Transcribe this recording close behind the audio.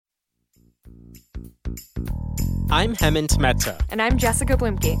I'm Hemant Mehta. And I'm Jessica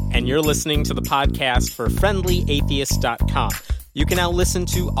Blimke. And you're listening to the podcast for FriendlyAtheist.com. You can now listen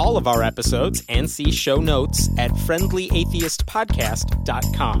to all of our episodes and see show notes at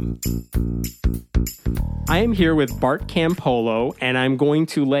FriendlyAtheistPodcast.com. I am here with Bart Campolo, and I'm going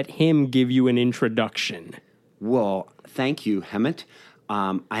to let him give you an introduction. Well, thank you, Hemant.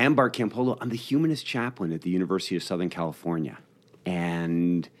 I am Bart Campolo. I'm the Humanist Chaplain at the University of Southern California.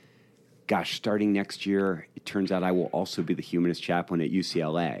 And gosh, starting next year, it turns out I will also be the Humanist Chaplain at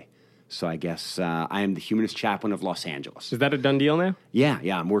UCLA. So I guess I am the Humanist Chaplain of Los Angeles. Is that a done deal now? Yeah.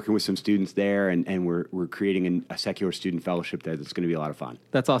 I'm working with some students there, and we're creating a secular student fellowship there that's going to be a lot of fun.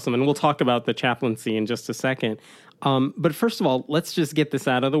 That's awesome, and we'll talk about the chaplaincy in just a second. But first of all, let's just get this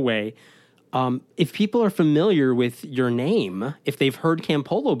out of the way. If people are familiar with your name, if they've heard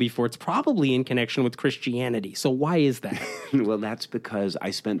Campolo before, it's probably in connection with Christianity. So why is that? Well, that's because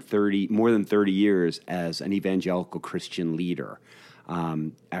I spent more than 30 years as an evangelical Christian leader.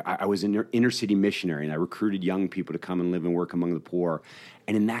 I was an inner city missionary, and I recruited young people to come and live and work among the poor.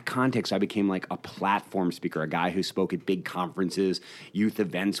 And in that context, I became like a platform speaker, a guy who spoke at big conferences, youth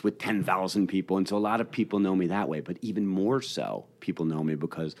events with 10,000 people. And so a lot of people know me that way. But even more so, people know me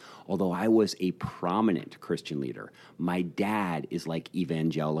because although I was a prominent Christian leader, my dad is like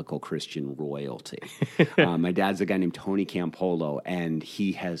evangelical Christian royalty. My dad's a guy named Tony Campolo, and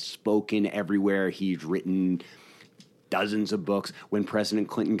he has spoken everywhere. He's written dozens of books. When President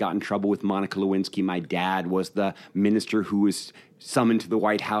Clinton got in trouble with Monica Lewinsky, my dad was the minister who was summoned to the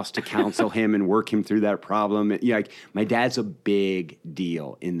White House to counsel him and work him through that problem. My dad's a big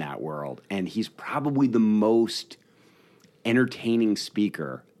deal in that world, and he's probably the most entertaining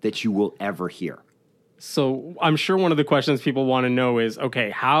speaker that you will ever hear. So I'm sure one of the questions people want to know is, okay,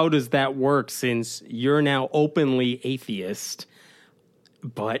 how does that work since you're now openly atheist,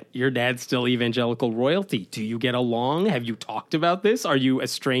 but your dad's still evangelical royalty? Do you get along? Have you talked about this? Are you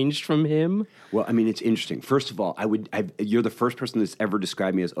estranged from him? Well, I mean, it's interesting. First of all, you're the first person that's ever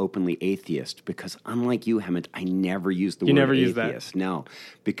described me as openly atheist because, unlike you, Hemant, I never use the word never atheist. Use that? No,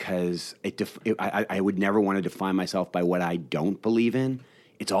 because I would never want to define myself by what I don't believe in.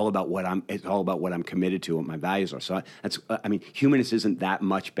 It's all about what I'm committed to, what my values are. So humanist isn't that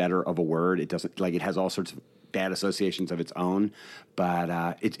much better of a word. It doesn't it has all sorts of bad associations of its own,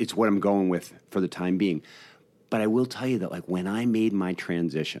 but it's what I'm going with for the time being. But I will tell you that when I made my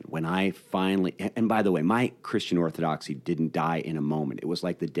transition, when I finally, and by the way, my Christian orthodoxy didn't die in a moment. It was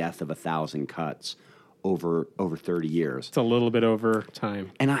like the death of 1,000 cuts over 30 years. It's a little bit over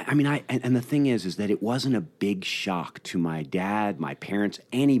time. And and the thing is that it wasn't a big shock to my dad, my parents,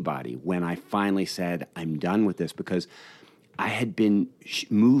 anybody when I finally said, I'm done with this, because I had been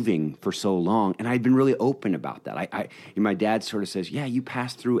moving for so long, and I'd been really open about that. My dad sort of says, "Yeah, you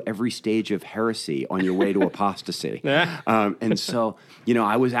passed through every stage of heresy on your way to apostasy." And so,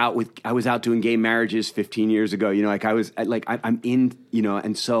 I was out doing gay marriages 15 years ago. I'm in,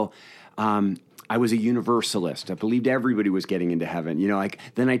 and so. I was a universalist. I believed everybody was getting into heaven.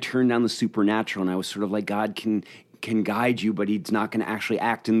 Then I turned down the supernatural, and I was sort of like, God can guide you, but he's not going to actually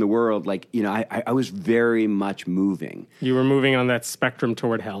act in the world. I was very much moving. You were moving on that spectrum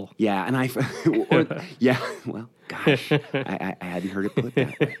toward hell. Yeah, and well, gosh, I hadn't heard it put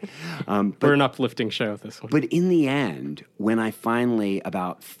that way. We're an uplifting show, this one. But in the end, when I finally,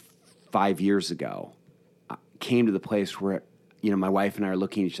 about 5 years ago, came to the place where, my wife and I are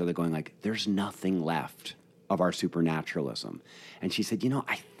looking at each other going there's nothing left of our supernaturalism. And she said,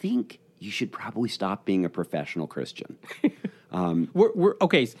 I think you should probably stop being a professional Christian.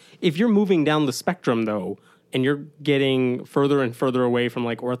 Okay, if you're moving down the spectrum, though, and you're getting further and further away from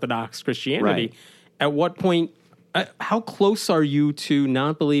Orthodox Christianity, right. At what point, how close are you to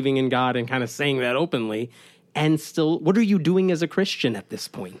not believing in God and kind of saying that openly? And still, what are you doing as a Christian at this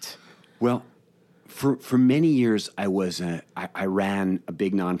point? Well, For many years, I ran a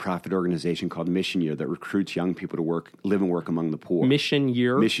big nonprofit organization called Mission Year that recruits young people to live and work among the poor. Mission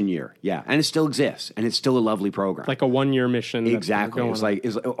Year? Mission Year, yeah. And it still exists, and it's still a lovely program. Like a one-year mission. Exactly.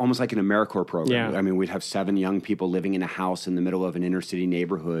 It's almost like an AmeriCorps program. Yeah. I mean, we'd have 7 young people living in a house in the middle of an inner-city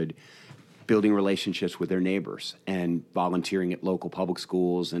neighborhood, building relationships with their neighbors and volunteering at local public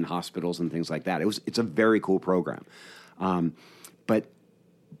schools and hospitals and things like that. It's a very cool program.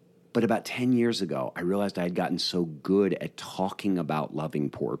 But about 10 years ago, I realized I had gotten so good at talking about loving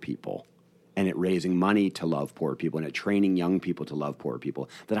poor people and at raising money to love poor people and at training young people to love poor people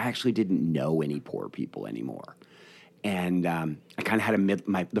that I actually didn't know any poor people anymore. And I kind of had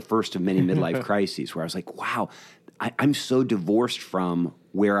the first of many midlife crises where I was like, wow, I'm so divorced from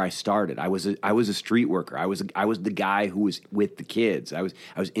where I started. I was a street worker. I was the guy who was with the kids. I was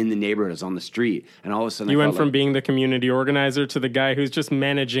in the neighborhood. I was on the street, and all of a sudden you went from being the community organizer to the guy who's just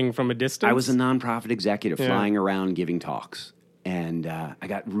managing from a distance. I was a nonprofit executive flying around giving talks, and I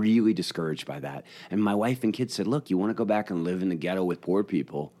got really discouraged by that. And my wife and kids said, "Look, you want to go back and live in the ghetto with poor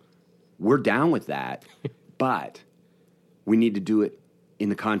people? We're down with that, but we need to do it in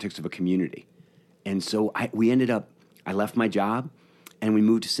the context of a community." And so I left my job. And we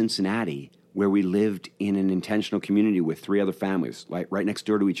moved to Cincinnati, where we lived in an intentional community with 3 other families, like right next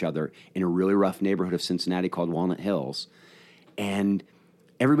door to each other, in a really rough neighborhood of Cincinnati called Walnut Hills. And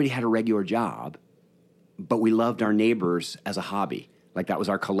everybody had a regular job, but we loved our neighbors as a hobby. Like that was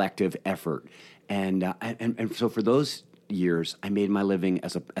our collective effort. And so for those years, I made my living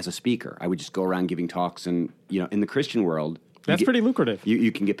as a speaker. I would just go around giving talks, and in the Christian world, that's pretty lucrative.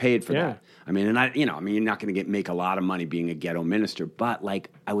 You can get paid for that. I mean, you're not going to make a lot of money being a ghetto minister, but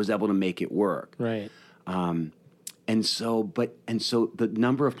I was able to make it work. Right. And so the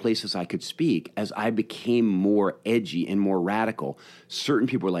number of places I could speak, as I became more edgy and more radical, certain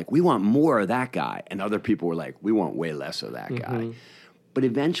people were like, "We want more of that guy," and other people were like, "We want way less of that guy." But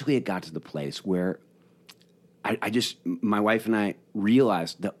eventually, it got to the place where my wife and I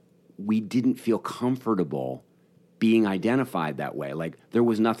realized that we didn't feel comfortable being identified that way. Like there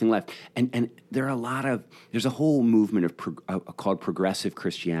was nothing left. And there's a whole movement called progressive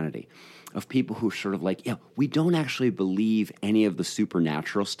Christianity, of people who are sort of like, we don't actually believe any of the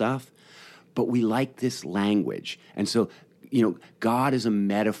supernatural stuff, but we like this language. And so, God is a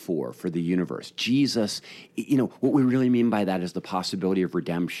metaphor for the universe. Jesus, what we really mean by that is the possibility of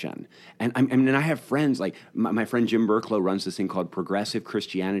redemption. And I have friends, like my friend Jim Burklow runs this thing called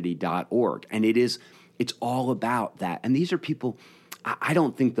progressivechristianity.org. And it's all about that. And these are people, I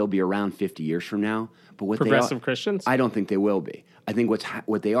don't think they'll be around 50 years from now. But what Progressive Christians? I don't think they will be. I think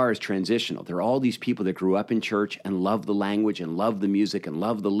what they are is transitional. They're all these people that grew up in church and love the language and love the music and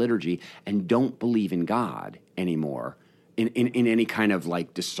love the liturgy and don't believe in God anymore in any kind of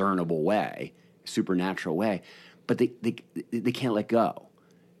like discernible way, supernatural way. But they can't let go.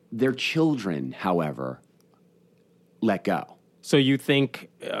 Their children, however, let go. So you think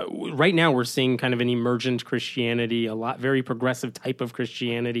right now we're seeing kind of an emergent Christianity, very progressive type of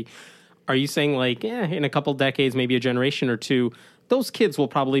Christianity. Are you saying in a couple decades, maybe a generation or two, those kids will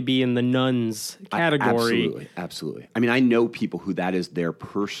probably be in the nuns category? Absolutely. I mean, I know people who that is their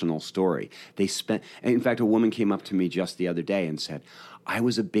personal story. In fact, a woman came up to me just the other day and said, "I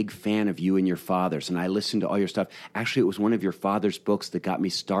was a big fan of you and your father's, and I listened to all your stuff. Actually, it was one of your father's books that got me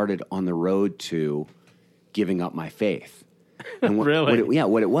started on the road to giving up my faith." And Really?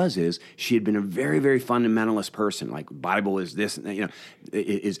 What it was is she had been a very, very fundamentalist person. Like Bible is this,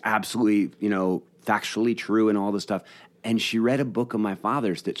 is absolutely, factually true and all this stuff. And she read a book of my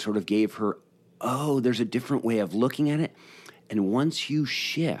father's that sort of gave her, there's a different way of looking at it. And once you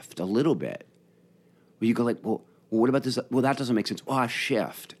shift a little bit, you go like, well, what about this? Well, that doesn't make sense. I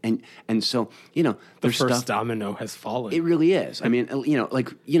shift. And so, the first domino has fallen. It really is. I mean,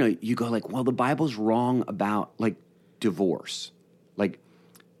 you go like, well, the Bible's wrong about like divorce. Like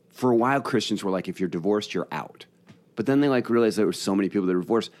for a while, Christians were like, if you're divorced, you're out. But then they realized there were so many people that were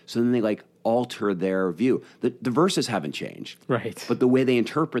divorced. So then they alter their view. The verses haven't changed. Right. But the way they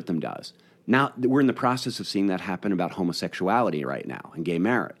interpret them does. Now we're in the process of seeing that happen about homosexuality right now and gay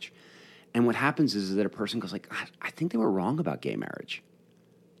marriage. And what happens is that a person goes like, I think they were wrong about gay marriage.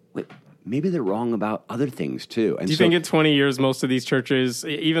 Wait, maybe they're wrong about other things too. And do you think in 20 years, most of these churches,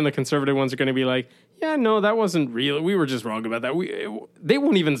 even the conservative ones, are going to be like, yeah, no, that wasn't real. We were just wrong about that. They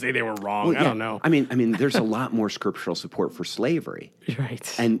won't even say they were wrong. Well, yeah. I don't know. I mean, there's a lot more scriptural support for slavery.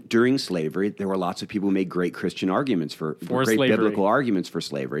 Right. And during slavery, there were lots of people who made great Christian arguments for great slavery. Biblical arguments for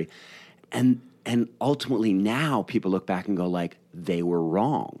slavery. And ultimately now people look back and go like, they were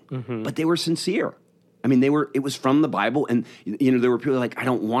wrong. Mm-hmm. But they were sincere. I mean, it was from the Bible. And, there were people like, I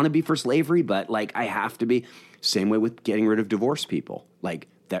don't want to be for slavery, but I have to be. Same way with getting rid of divorced people.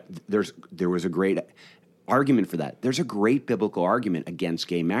 There was a great argument for that. There's a great biblical argument against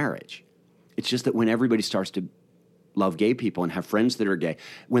gay marriage. It's just that when everybody starts to love gay people and have friends that are gay,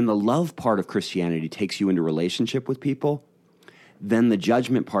 when the love part of Christianity takes you into relationship with people, then the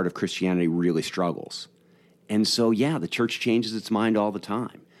judgment part of Christianity really struggles. And so, the church changes its mind all the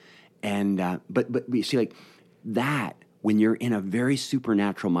time. And but you see, that when you're in a very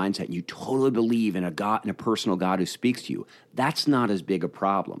supernatural mindset and you totally believe in a God, in a personal God who speaks to you, that's not as big a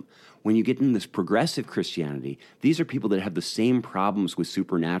problem. When you get in this progressive Christianity, these are people that have the same problems with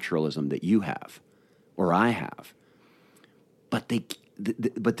supernaturalism that you have or I have. But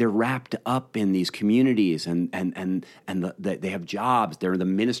but they're wrapped up in these communities, and they have jobs. They're the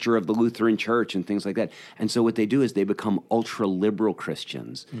minister of the Lutheran Church and things like that. And so what they do is they become ultra liberal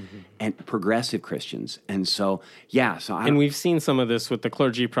Christians and progressive Christians. And so and we've seen some of this with the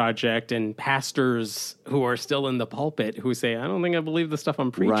Clergy Project and pastors who are still in the pulpit who say, I don't think I believe the stuff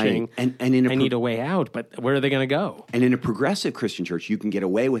I'm preaching. Right. I need a way out. But where are they going to go? And in a progressive Christian church, you can get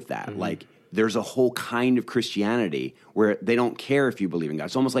away with that. Like, there's a whole kind of Christianity where they don't care if you believe in God.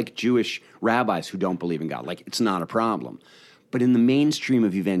 It's almost like Jewish rabbis who don't believe in God. Like, it's not a problem. But in the mainstream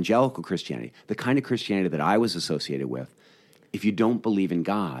of evangelical Christianity, the kind of Christianity that I was associated with, if you don't believe in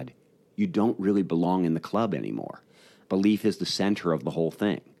God, you don't really belong in the club anymore. Belief is the center of the whole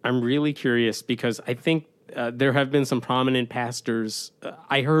thing. I'm really curious because I think there have been some prominent pastors.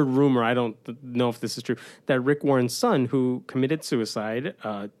 I heard rumor, I don't know if this is true, that Rick Warren's son, who committed suicide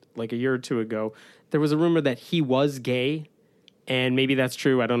like a year or two ago, there was a rumor that he was gay, and maybe that's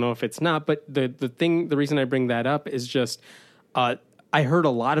true. I don't know if it's not, but the reason I bring that up is just I heard a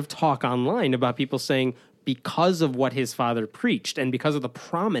lot of talk online about people saying because of what his father preached and because of the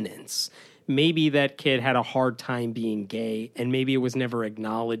prominence, maybe that kid had a hard time being gay, and maybe it was never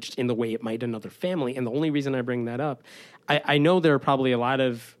acknowledged in the way it might another family. And the only reason I bring that up, I know there are probably a lot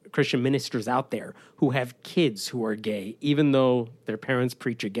of Christian ministers out there who have kids who are gay, even though their parents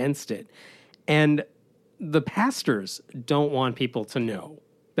preach against it. And the pastors don't want people to know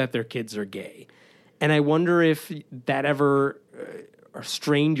that their kids are gay. And I wonder if that ever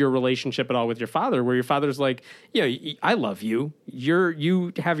strained your relationship at all with your father, where your father's like, I love you.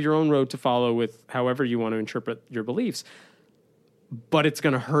 You have your own road to follow with however you want to interpret your beliefs, but it's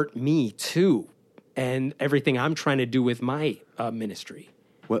going to hurt me too, and everything I'm trying to do with my ministry.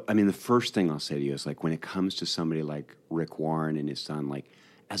 Well, I mean, the first thing I'll say to you is, like, when it comes to somebody like Rick Warren and his son, like,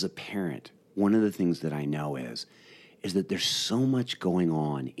 as a parent, one of the things that I know is that there's so much going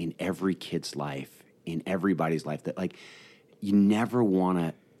on in every kid's life, in everybody's life, that, like, you never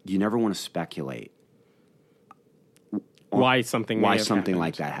want to speculate why something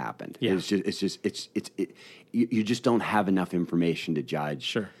like that happened. Yeah. You just don't have enough information to judge.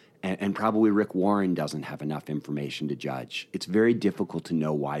 Sure. And probably Rick Warren doesn't have enough information to judge. It's very difficult to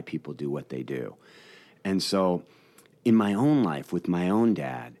know why people do what they do. And so in my own life with my own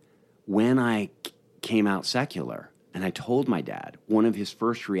dad, when I came out secular and I told my dad, one of his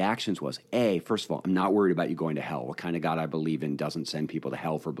first reactions was, first of all, I'm not worried about you going to hell. What kind of God I believe in doesn't send people to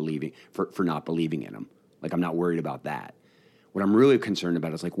hell for not believing in him. Like, I'm not worried about that. What I'm really concerned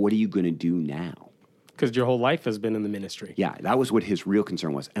about is, like, what are you going to do now? Because your whole life has been in the ministry. Yeah, that was what his real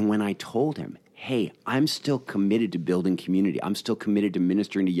concern was. And when I told him, hey, I'm still committed to building community. I'm still committed to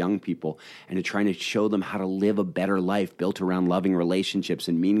ministering to young people and to trying to show them how to live a better life built around loving relationships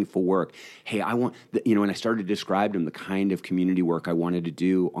and meaningful work. Hey, I want, when I started to describe to him the kind of community work I wanted to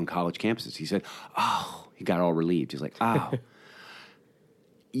do on college campuses, he said, he got all relieved. He's like,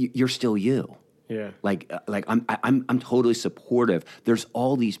 you're still you. Yeah. Like I'm totally supportive. There's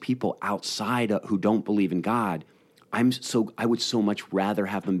all these people outside who don't believe in God. I would so much rather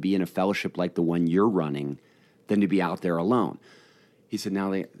have them be in a fellowship like the one you're running than to be out there alone. He said,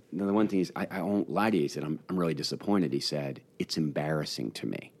 now the one thing is, I won't lie to you. He said, I'm really disappointed. He said, it's embarrassing to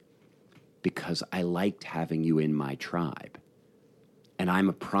me because I liked having you in my tribe. And I'm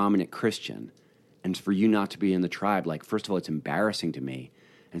a prominent Christian. And for you not to be in the tribe, like, first of all, it's embarrassing to me.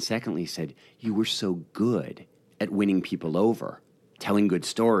 And secondly, he said, you were so good at winning people over, telling good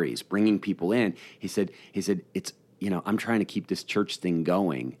stories, bringing people in. He said, it's, I'm trying to keep this church thing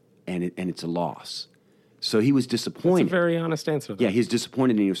going, and it's a loss. So he was disappointed. That's a very honest answer, though. Yeah, he was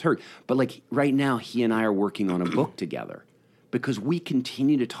disappointed and he was hurt. But, like, right now, he and I are working on a book together because we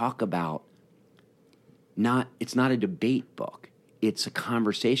continue to talk about it's not a debate book. It's a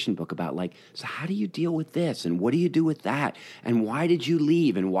conversation book about, like, so how do you deal with this? And what do you do with that? And why did you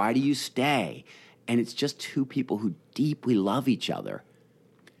leave? And why do you stay? And it's just two people who deeply love each other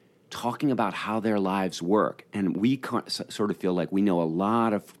talking about how their lives work. And we sort of feel like we know a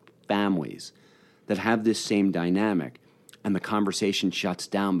lot of families that have this same dynamic, and the conversation shuts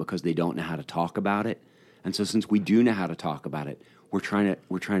down because they don't know how to talk about it. And so since we do know how to talk about it, we're trying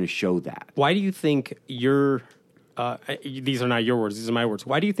to show that. Why do you think you're... these are not your words, these are my words.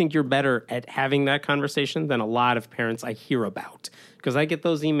 Why do you think you're better at having that conversation than a lot of parents I hear about? Because I get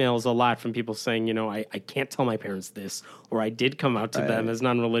those emails a lot from people saying, I can't tell my parents this, or I did come out to them as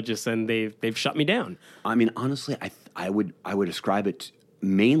non-religious and they've shut me down. I mean, honestly, I would ascribe it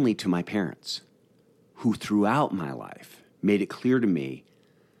mainly to my parents, who throughout my life made it clear to me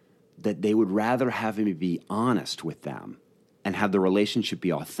that they would rather have me be honest with them and have the relationship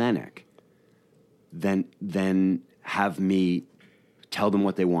be authentic than have me tell them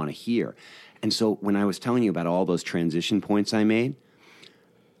what they want to hear. And so when I was telling you about all those transition points I made,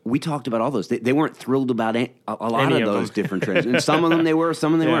 we talked about all those. They weren't thrilled about a lot of those different transitions. And some of them they were,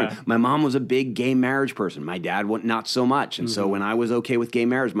 some of them they weren't. My mom was a big gay marriage person. My dad not so much. And so when I was okay with gay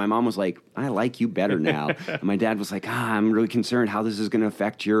marriage, my mom was like, I like you better now. And my dad was like, I'm really concerned how this is going to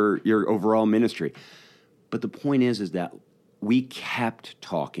affect your overall ministry. But the point is that we kept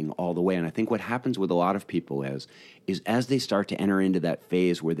talking all the way. And I think what happens with a lot of people is as they start to enter into that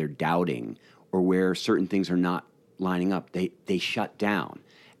phase where they're doubting or where certain things are not lining up, they shut down.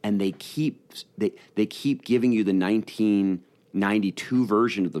 And they keep giving you the 1992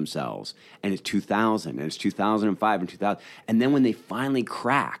 version of themselves, and it's 2000, and it's 2005, and 2000. And then when they finally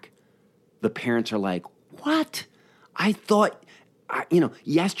crack, the parents are like, what? I thought,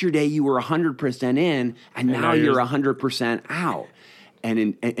 yesterday you were 100% in, and now you're 100% out.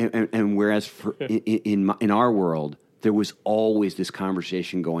 And whereas in our world, there was always this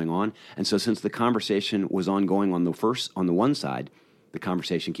conversation going on. And so since the conversation was ongoing on the one side, the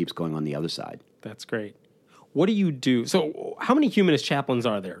conversation keeps going on the other side. That's great. What do you do? So how many humanist chaplains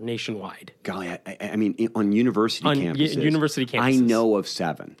are there nationwide? Golly, I mean, on university campuses. University campuses. I know of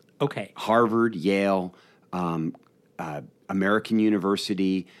 7. Okay. Harvard, Yale, American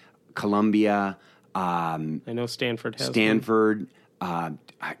University, Columbia. I know Stanford has Stanford.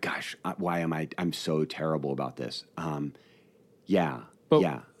 Why am I'm so terrible about this? Yeah.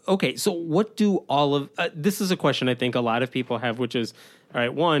 Okay, so what do all of this is a question I think a lot of people have, which is, all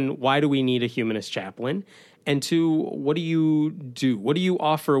right, 1, why do we need a humanist chaplain? And 2, what do you do? What do you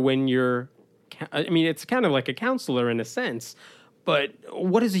offer when you're, I mean, it's kind of like a counselor in a sense, but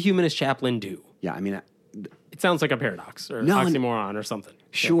what does a humanist chaplain do? Yeah, I mean, it sounds like a paradox or oxymoron or something.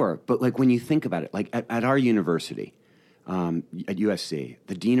 Sure, but like when you think about it, like at our university, at USC,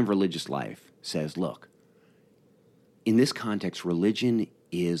 the Dean of Religious Life says, look, in this context, religion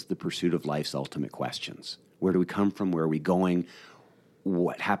is the pursuit of life's ultimate questions. Where do we come from? Where are we going?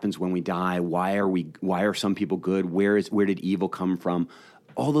 What happens when we die? Why are some people good? Where did evil come from?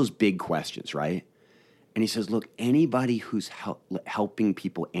 All those big questions, right? And he says, look, anybody who's helping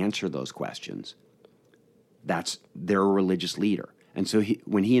people answer those questions, they're a religious leader. And so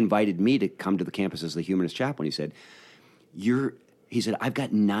when he invited me to come to the campus as the humanist chaplain, he said, I've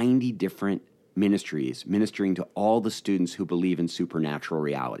got 90 different ministries ministering to all the students who believe in supernatural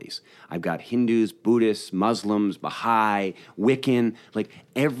realities. I've got Hindus, Buddhists, Muslims, Baha'i, Wiccan, like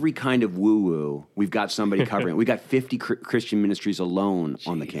every kind of woo-woo, we've got somebody covering. We've got 50 Christian ministries alone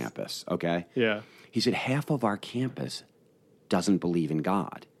on the campus, okay? Yeah. He said half of our campus doesn't believe in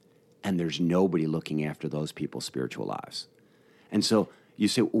God, and there's nobody looking after those people's spiritual lives. And so you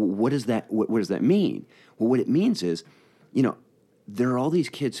say, well, what does that mean? Well, what it means is, there are all these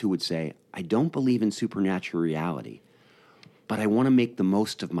kids who would say, I don't believe in supernatural reality, but I want to make the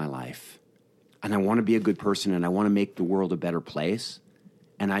most of my life, and I want to be a good person, and I want to make the world a better place.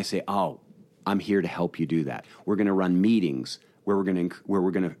 And I say, I'm here to help you do that. We're going to run meetings where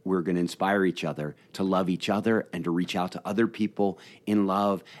we're going to inspire each other to love each other and to reach out to other people in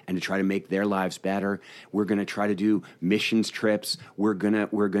love and to try to make their lives better. We're going to try to do missions trips. We're going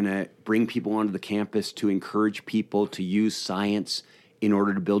to bring people onto the campus to encourage people to use science in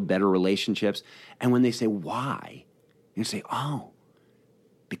order to build better relationships. And when they say why, you say,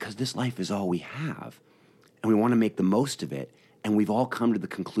 because this life is all we have, and we want to make the most of it. And we've all come to the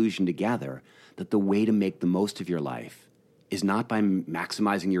conclusion together that the way to make the most of your life is not by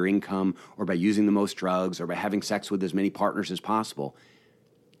maximizing your income or by using the most drugs or by having sex with as many partners as possible.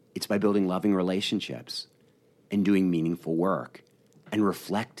 It's by building loving relationships and doing meaningful work and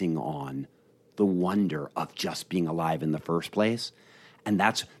reflecting on the wonder of just being alive in the first place. And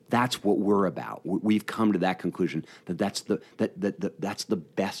that's what we're about. We've come to that conclusion that that's the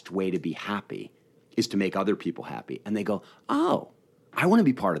best way to be happy, is to make other people happy. And they go, I want to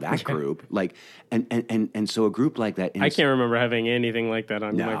be part of that group. Like, and so a group like that. I can't remember having anything like that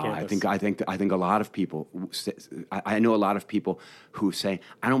on my campus. I think a lot of people. I know a lot of people who say,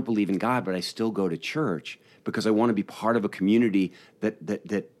 I don't believe in God, but I still go to church because I want to be part of a community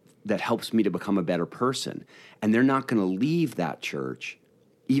that helps me to become a better person. And they're not going to leave that church,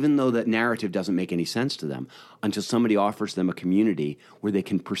 even though that narrative doesn't make any sense to them, until somebody offers them a community where they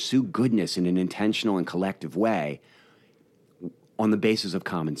can pursue goodness in an intentional and collective way on the basis of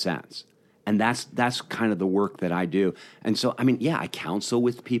common sense. And that's kind of the work that I do. And so, I mean, I counsel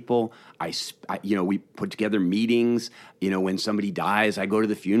with people. We put together meetings. When somebody dies, I go to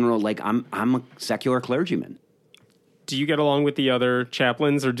the funeral. Like, I'm a secular clergyman. Do you get along with the other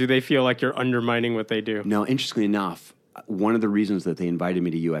chaplains, or do they feel like you're undermining what they do? No, interestingly enough, one of the reasons that they invited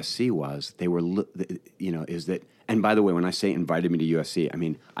me to USC was they were, is that, and by the way, when I say invited me to USC, I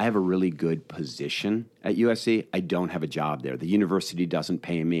mean, I have a really good position at USC. I don't have a job there. The university doesn't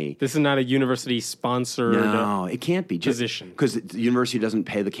pay me. This is not a university-sponsored No, it can't be. position. Because the university doesn't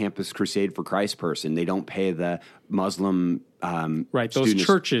pay the Campus Crusade for Christ person. They don't pay the Muslim Right, those students.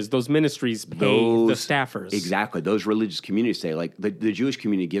 churches, those ministries pay the staffers. Exactly. Those religious communities say, like, the Jewish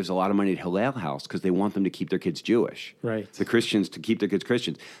community gives a lot of money to Hillel House because they want them to keep their kids Jewish. Right. The Christians to keep their kids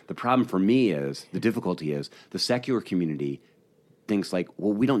Christians. The problem for me is, the difficulty is, the secular community thinks like,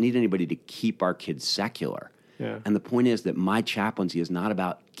 well, we don't need anybody to keep our kids secular. Yeah. And the point is that my chaplaincy is not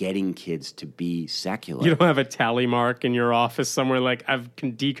about getting kids to be secular. You don't have a tally mark in your office somewhere like, I've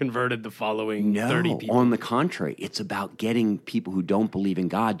deconverted the following 30 people. On the contrary, it's about getting people who don't believe in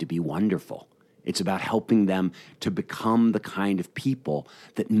God to be wonderful. It's about helping them to become the kind of people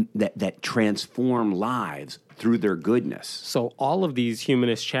that transform lives through their goodness. So all of these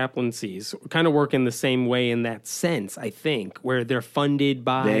humanist chaplaincies kind of work in the same way in that sense, I think, where they're funded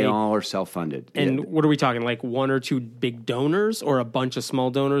by... They all are self-funded. And what are we talking, like one or two big donors or a bunch of small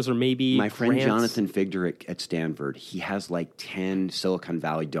donors or maybe My friend grants? Jonathan Figder at Stanford, he has like 10 Silicon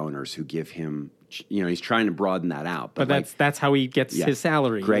Valley donors who give him... he's trying to broaden that out. But that's how he gets his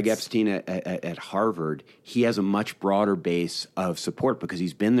salary. Greg Epstein at Harvard, he has a much broader base of support because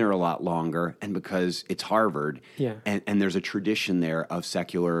he's been there a lot longer and because it's Harvard. Yeah. And there's a tradition there of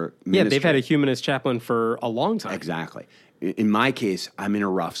secular Yeah, ministry. they've had a humanist chaplain for a long time. Exactly. In my case, I'm in a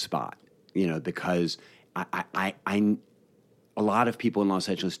rough spot, because I a lot of people in Los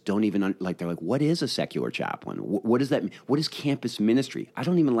Angeles don't even they're like, what is a secular chaplain? What does that mean? What is campus ministry? I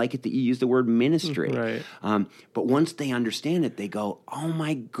don't even like it that you use the word ministry. Right. But once they understand it, they go, oh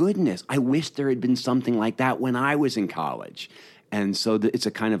my goodness, I wish there had been something like that when I was in college. And so it's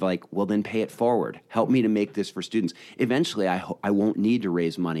a kind of like, well, then pay it forward. Help me to make this for students. Eventually, I won't need to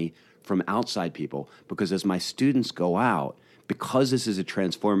raise money from outside people because as my students go out, because this is a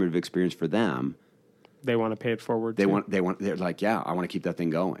transformative experience for them, they want to pay it forward. They're like, yeah, I want to keep that thing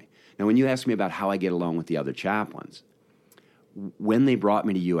going. Now, when you ask me about how I get along with the other chaplains, when they brought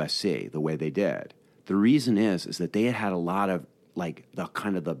me to USC the way they did, the reason is that they had a lot of like the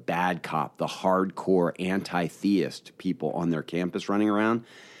kind of the bad cop, the hardcore anti-theist people on their campus running around.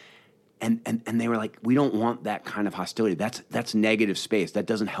 And they were like, we don't want that kind of hostility. That's negative space. That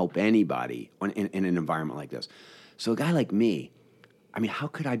doesn't help anybody in an environment like this. So a guy like me, I mean, how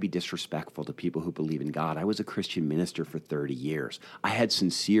could I be disrespectful to people who believe in God? I was a Christian minister for 30 years. I had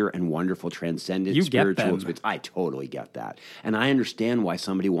sincere and wonderful transcendent spiritual experience. I totally get that. And I understand why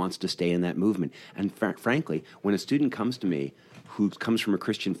somebody wants to stay in that movement. And frankly, when a student comes to me who comes from a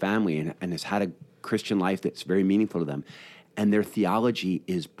Christian family and has had a Christian life that's very meaningful to them, and their theology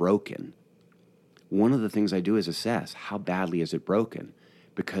is broken, one of the things I do is assess how badly is it broken?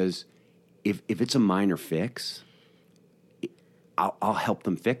 Because if it's a minor fix, I'll help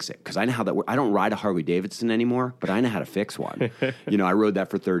them fix it because I know how that works. I don't ride a Harley Davidson anymore, but I know how to fix one. I rode that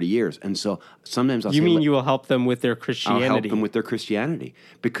for 30 years. And so sometimes I'll say... You mean you will help them with their Christianity? I'll help them with their Christianity.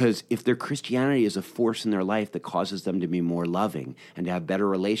 Because if their Christianity is a force in their life that causes them to be more loving and to have better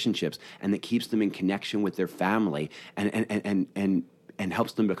relationships and that keeps them in connection with their family and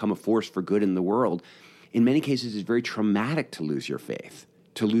helps them become a force for good in the world, in many cases it's very traumatic to lose your faith,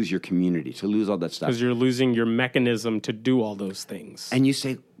 to lose your community, to lose all that stuff. Because you're losing your mechanism to do all those things. And you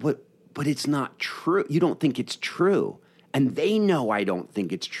say, but it's not true. You don't think it's true. And they know I don't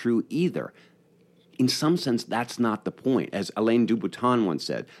think it's true either. In some sense, that's not the point. As Alain Dubuton once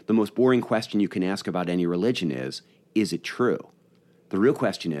said, the most boring question you can ask about any religion is it true? The real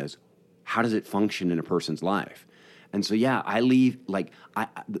question is, how does it function in a person's life? And so, yeah, I leave,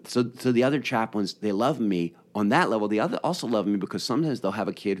 so the other chaplains, they love me on that level. The other also love me because sometimes they'll have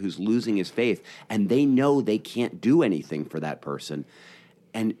a kid who's losing his faith, and they know they can't do anything for that person.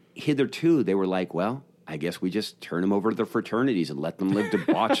 And hitherto, they were like, well, I guess we just turn them over to the fraternities and let them live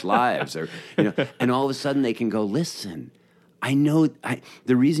debauched lives. And all of a sudden they can go, listen, I know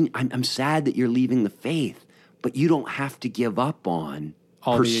the reason I'm sad that you're leaving the faith, but you don't have to give up on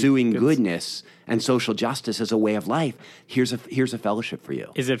pursuing goodness and social justice as a way of life. Here's a fellowship for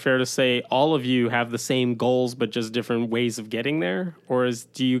you. Is it fair to say all of you have the same goals but just different ways of getting there? Or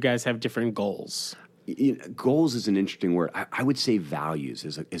do you guys have different goals? Goals is an interesting word. I would say values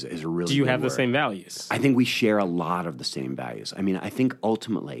is a really Do you good have word. the same values? I think we share a lot of the same values. I mean, I think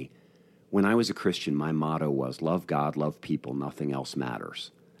ultimately, when I was a Christian, my motto was love God, love people, nothing else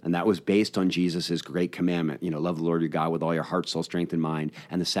matters. And that was based on Jesus' great commandment, love the Lord your God with all your heart, soul, strength, and mind.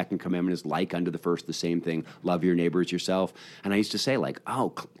 And the second commandment is like unto the first, the same thing, love your neighbor as yourself. And I used to say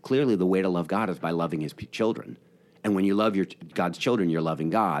clearly the way to love God is by loving his children. And when you love God's children, you're loving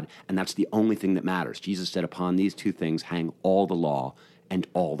God, and that's the only thing that matters. Jesus said, upon these two things hang all the law and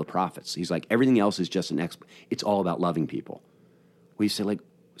all the prophets. He's like, everything else is just it's all about loving people. We say, like,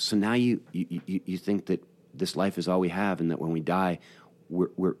 so now you think that this life is all we have, and that when we die,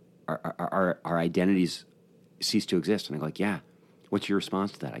 our identities cease to exist. And I go, like, yeah. What's your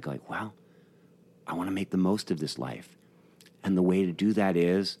response to that? I go, like, well, I want to make the most of this life. And the way to do that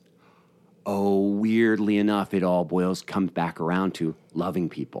is, weirdly enough, it all comes back around to loving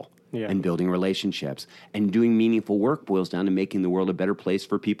people and building relationships. And doing meaningful work boils down to making the world a better place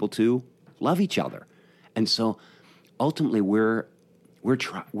for people to love each other. And so ultimately, we're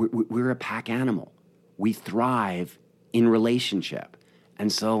a pack animal. We thrive in relationship.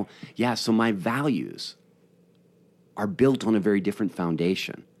 And so, so my values are built on a very different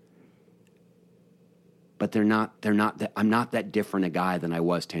foundation. But I'm not that different a guy than I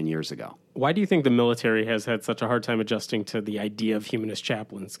was 10 years ago. Why do you think the military has had such a hard time adjusting to the idea of humanist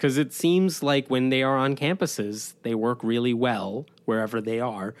chaplains? Because it seems like when they are on campuses, they work really well wherever they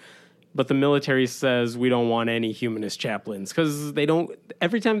are. But the military says we don't want any humanist chaplains because they don't.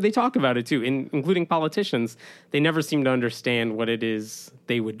 Every time they talk about it, too, including politicians, they never seem to understand what it is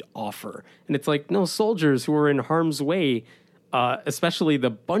they would offer. And it's like, no, soldiers who are in harm's way, especially the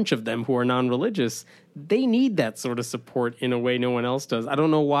bunch of them who are non-religious, they need that sort of support in a way no one else does. I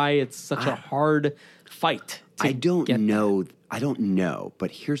don't know why it's such a hard fight. I don't know,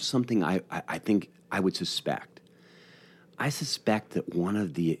 but here's something I think I would suspect. I suspect that one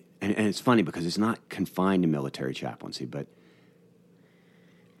of the, and it's funny because it's not confined to military chaplaincy, but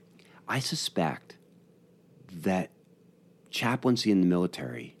I suspect that chaplaincy in the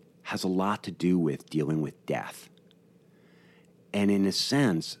military has a lot to do with dealing with death. And in a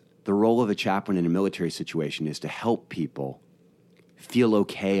sense, the role of a chaplain in a military situation is to help people feel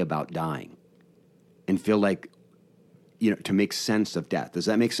okay about dying and feel like, to make sense of death. Does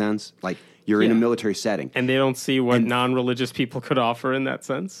that make sense? Like, you're in a military setting. And they don't see what non-religious people could offer in that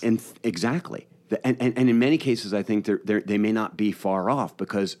sense? And exactly. And in many cases, I think they may not be far off,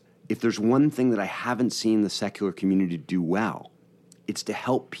 because if there's one thing that I haven't seen the secular community do well, it's to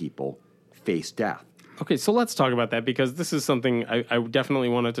help people face death. Okay, so let's talk about that, because this is something I definitely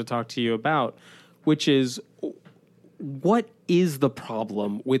wanted to talk to you about, which is, what is the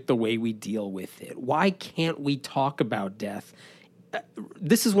problem with the way we deal with it? Why can't we talk about death?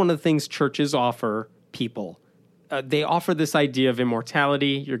 This is one of the things churches offer people. They offer this idea of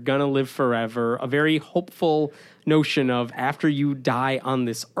immortality. You're going to live forever, a very hopeful notion of after you die on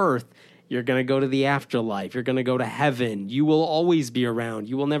this earth, you're going to go to the afterlife. You're going to go to heaven. You will always be around.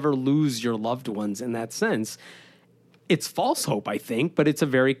 You will never lose your loved ones in that sense. It's false hope, I think, but it's a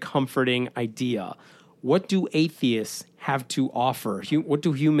very comforting idea. What do atheists have to offer? What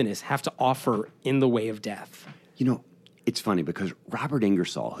do humanists have to offer in the way of death? It's funny because Robert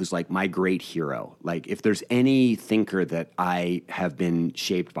Ingersoll, who's like my great hero, like if there's any thinker that I have been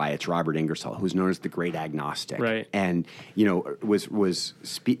shaped by, it's Robert Ingersoll, who's known as the great agnostic. Right. And, was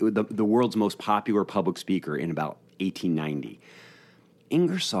the world's most popular public speaker in about 1890.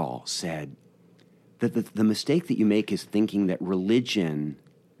 Ingersoll said that the mistake that you make is thinking that religion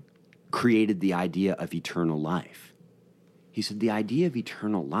created the idea of eternal life. He said the idea of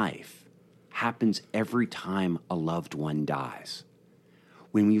eternal life happens every time a loved one dies.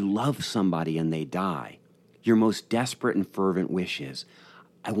 When you love somebody and they die, your most desperate and fervent wish is,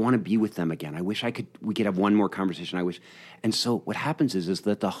 I want to be with them again. I wish we could have one more conversation. And so what happens is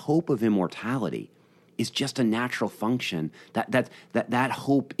that the hope of immortality is just a natural function. That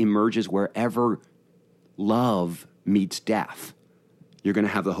hope emerges wherever love meets death. You're going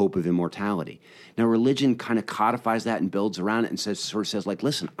to have the hope of immortality. Now, religion kind of codifies that and builds around it and says, like,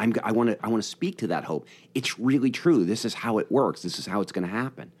 listen, I want to speak to that hope. It's really true. This is how it works. This is how it's going to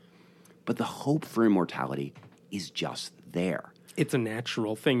happen. But the hope for immortality is just there. It's a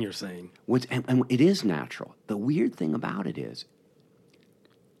natural thing, you're saying. And it is natural. The weird thing about it is,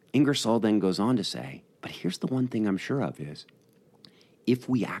 Ingersoll then goes on to say, but here's the one thing I'm sure of is, if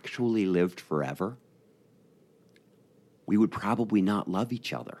we actually lived forever, we would probably not love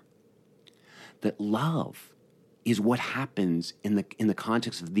each other. That love is what happens in the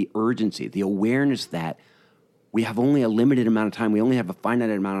context of the urgency, the awareness that we have only a limited amount of time, we only have a finite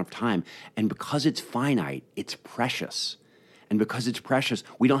amount of time, and because it's finite, it's precious. And because it's precious,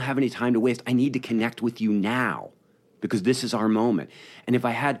 we don't have any time to waste. I need to connect with you now, because this is our moment. And if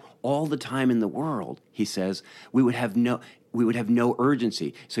I had all the time in the world, he says, we would have no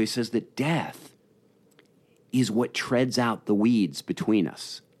urgency. So he says that death is what treads out the weeds between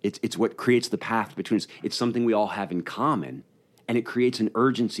us. It's what creates the path between us. It's something we all have in common, and it creates an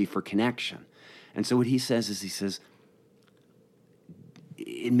urgency for connection. And so what he says is,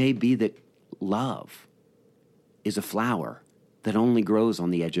 it may be that love is a flower that only grows on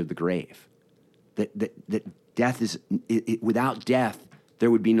the edge of the grave. That death is, without death, there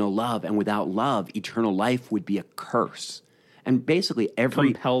would be no love. And without love, eternal life would be a curse. And basically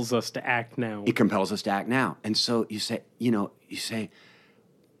compels us to act now. It compels us to act now. And so you say,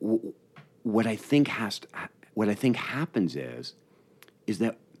 what I think happens is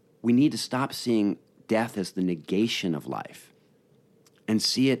that we need to stop seeing death as the negation of life and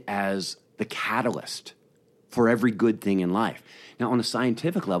see it as the catalyst for every good thing in life. Now, on a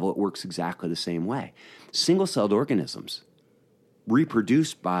scientific level, it works exactly the same way. Single-celled organisms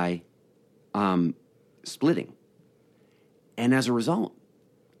reproduce by splitting. And as a result,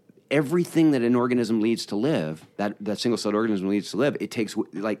 everything that an organism leads to live, that single-celled organism leads to live, it takes,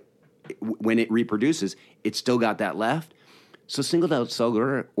 when it reproduces, it's still got that left. So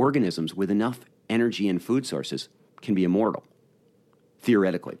single-celled organisms with enough energy and food sources can be immortal,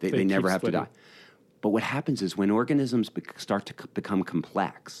 theoretically. They never have to die. But what happens is when organisms start to become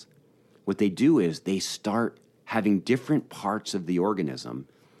complex, what they do is they start having different parts of the organism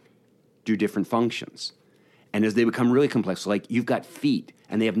do different functions. And as they become really complex, like you've got feet,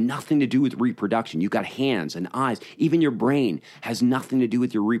 and they have nothing to do with reproduction. You've got hands and eyes. Even your brain has nothing to do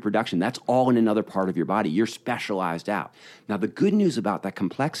with your reproduction. That's all in another part of your body. You're specialized out. Now, the good news about that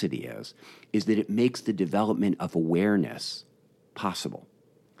complexity is that it makes the development of awareness possible.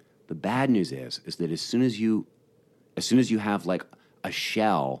 The bad news is that as soon as you have like a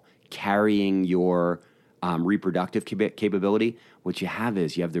shell carrying your reproductive capability, what you have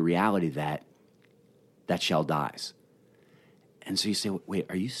the reality that shell dies. And so you say, wait,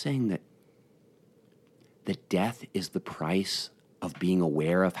 are you saying that death is the price of being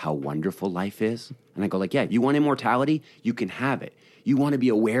aware of how wonderful life is? And I go like, yeah, you want immortality? You can have it. You want to be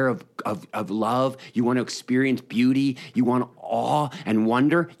aware of love? You want to experience beauty? You want awe and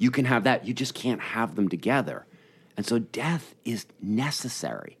wonder? You can have that. You just can't have them together. And so death is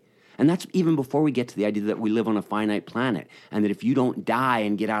necessary. And that's even before we get to the idea that we live on a finite planet and that if you don't die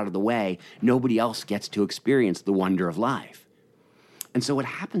and get out of the way, nobody else gets to experience the wonder of life. And so what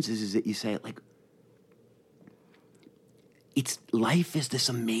happens is that you say, like, life is this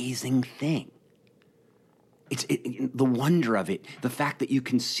amazing thing. The wonder of it, the fact that you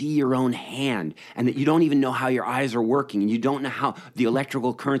can see your own hand and that you don't even know how your eyes are working and you don't know how the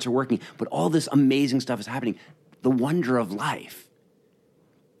electrical currents are working, but all this amazing stuff is happening. The wonder of life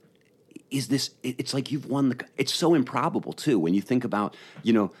is this, it's like you've won it's so improbable too when you think about,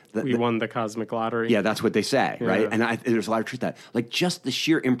 we won the cosmic lottery. Yeah, that's what they say, yeah. Right? And there's a lot of truth to that. Like just the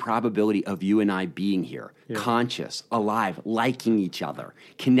sheer improbability of you and I being here, conscious, alive, liking each other,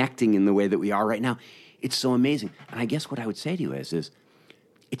 connecting in the way that we are right now. It's so amazing. And I guess what I would say to you is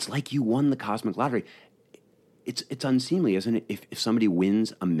it's like you won the cosmic lottery. It's unseemly, isn't it? If somebody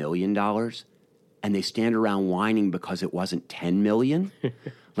wins $1 million and they stand around whining because it wasn't 10 million,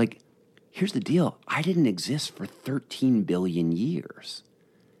 like, here's the deal. I didn't exist for 13 billion years.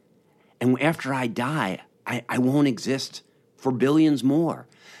 And after I die, I won't exist for billions more.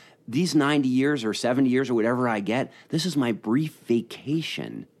 These 90 years or 70 years or whatever I get, this is my brief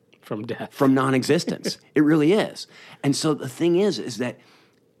vacation from death, from non-existence. It really is. And so the thing is that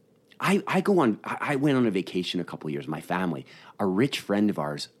I went on a vacation a couple of years, my family. A rich friend of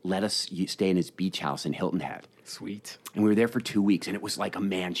ours let us stay in his beach house in Hilton Head. Sweet. And we were there for 2 weeks, and it was like a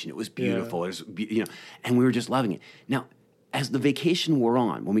mansion. It was beautiful. Yeah. It was, and we were just loving it. Now, as the vacation wore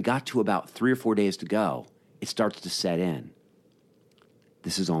on, when we got to about 3 or 4 days to go, it starts to set in.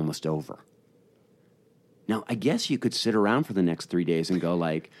 This is almost over. Now, I guess you could sit around for the next 3 days and go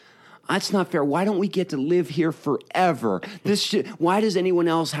like, that's not fair. Why don't we get to live here forever? Why does anyone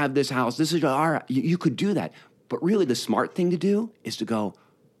else have this house? This is our. You could do that. But really the smart thing to do is to go,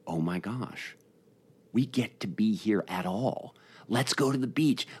 oh my gosh, we get to be here at all. Let's go to the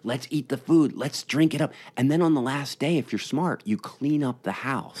beach. Let's eat the food. Let's drink it up. And then on the last day, if you're smart, you clean up the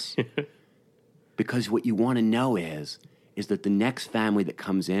house. Because what you want to know is that the next family that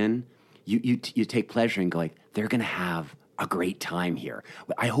comes in, you take pleasure and go like, they're going to have a great time here.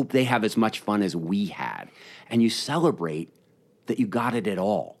 I hope they have as much fun as we had. And you celebrate that you got it at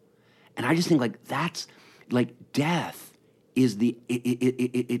all. And I just think like that's like death is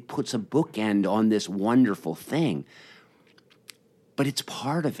it puts a bookend on this wonderful thing. But it's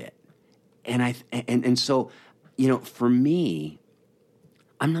part of it. And so, for me,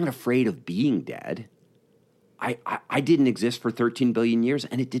 I'm not afraid of being dead. I didn't exist for 13 billion years,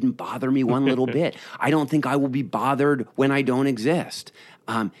 and it didn't bother me one little bit. I don't think I will be bothered when I don't exist.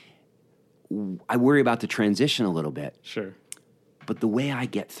 I worry about the transition a little bit. Sure. But the way I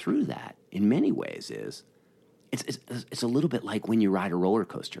get through that, in many ways, it's a little bit like when you ride a roller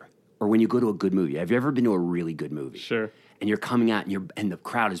coaster or when you go to a good movie. Have you ever been to a really good movie? Sure. And you're coming out and the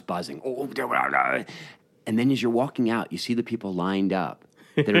crowd is buzzing. Oh, and then as you're walking out, you see the people lined up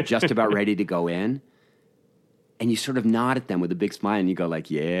that are just about ready to go in, and you sort of nod at them with a big smile, and you go like,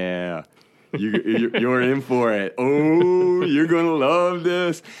 "Yeah, you're in for it. Oh, you're gonna love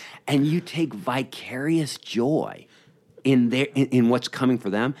this," and you take vicarious joy in what's coming for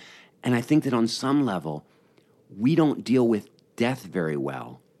them. And I think that on some level, we don't deal with death very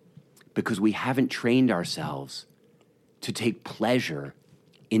well because we haven't trained ourselves to take pleasure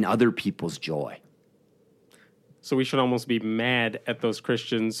in other people's joy. So we should almost be mad at those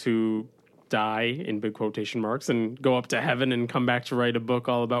Christians who die, in big quotation marks, and go up to heaven and come back to write a book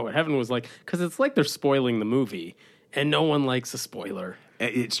all about what heaven was like, because it's like they're spoiling the movie, and no one likes a spoiler.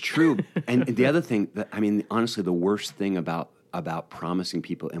 It's true. And the other thing, honestly, the worst thing about promising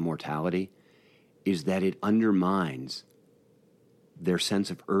people immortality is that it undermines their sense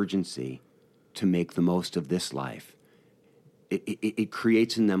of urgency to make the most of this life. It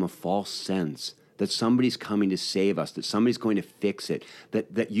creates in them a false sense that somebody's coming to save us, that somebody's going to fix it,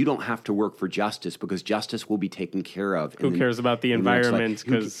 that you don't have to work for justice because justice will be taken care of. Who cares about the environment?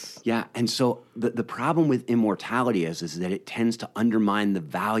 Yeah, and so the problem with immortality is that it tends to undermine the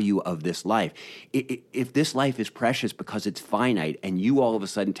value of this life. If this life is precious because it's finite and you all of a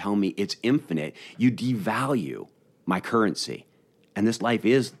sudden tell me it's infinite, you devalue my currency. And this life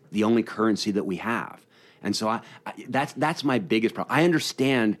is the only currency that we have. And so that's my biggest problem. I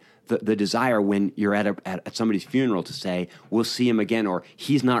understand the desire when you're at somebody's funeral to say, we'll see him again, or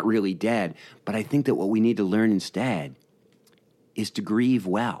he's not really dead. But I think that what we need to learn instead is to grieve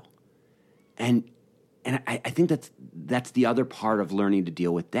well. And I think that's the other part of learning to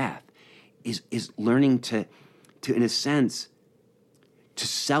deal with death, is learning to in a sense, to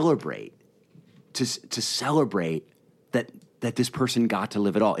celebrate that this person got to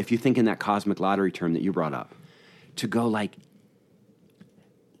live at all. If you think in that cosmic lottery term that you brought up, to go like,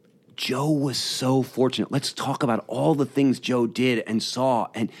 Joe was so fortunate. Let's talk about all the things Joe did and saw,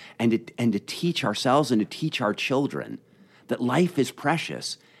 and to teach ourselves and to teach our children that life is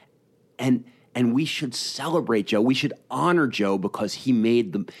precious, and we should celebrate Joe. We should honor Joe because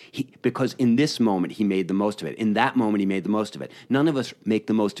because in this moment he made the most of it. In that moment he made the most of it. None of us make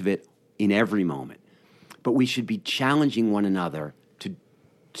the most of it in every moment. But we should be challenging one another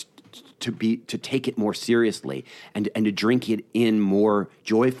to take it more seriously and to drink it in more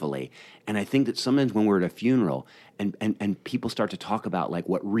joyfully. And I think that sometimes when we're at a funeral and people start to talk about like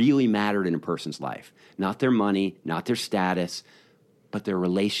what really mattered in a person's life, not their money, not their status, but their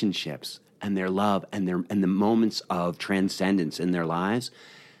relationships and their love and the moments of transcendence in their lives,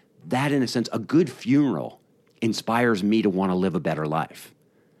 that in a sense, a good funeral inspires me to want to live a better life.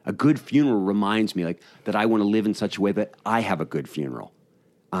 A good funeral reminds me like that I want to live in such a way that I have a good funeral.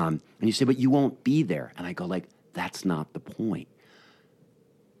 And you say, but you won't be there. And I go like, that's not the point.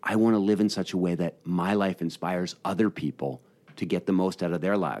 I want to live in such a way that my life inspires other people to get the most out of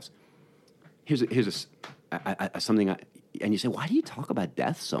their lives. Here's something, and you say, why do you talk about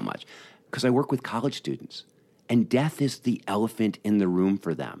death so much? Because I work with college students. And death is the elephant in the room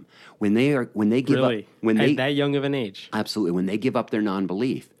for them. When they give up, at that young of an age, absolutely. When they give up their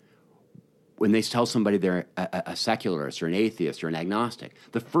non-belief, when they tell somebody they're a secularist or an atheist or an agnostic,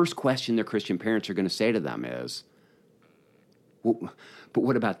 the first question their Christian parents are going to say to them is, well, "But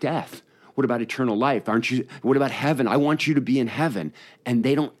what about death? What about eternal life? What about heaven? I want you to be in heaven." And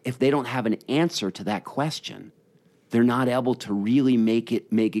if they don't have an answer to that question, they're not able to really make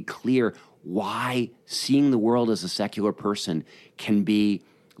it clear why seeing the world as a secular person can be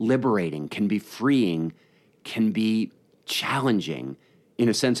liberating, can be freeing, can be challenging in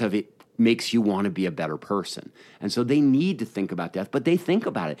a sense of it makes you want to be a better person. And so they need to think about death, but they think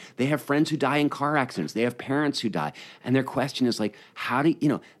about it. They have friends who die in car accidents. They have parents who die. And their question is like,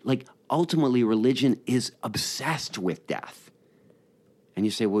 ultimately religion is obsessed with death. And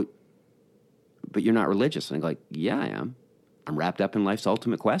you say, well, but you're not religious. And I go like, yeah, I am. I'm wrapped up in life's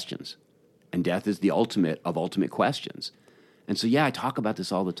ultimate questions. And death is the ultimate of ultimate questions. And so, yeah, I talk about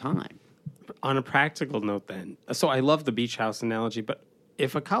this all the time. On a practical note then, so I love the beach house analogy, but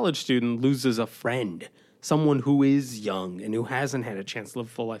if a college student loses a friend, someone who is young and who hasn't had a chance to live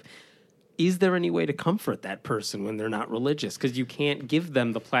a full life, is there any way to comfort that person when they're not religious? Because you can't give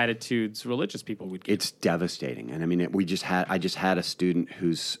them the platitudes religious people would give. It's devastating. And I mean, I just had a student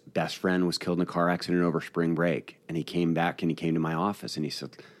whose best friend was killed in a car accident over spring break. And he came back and he came to my office and he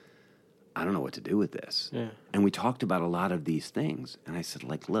said, I don't know what to do with this. Yeah. And we talked about a lot of these things. And I said,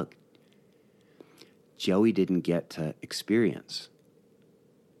 like, look, Joey didn't get to experience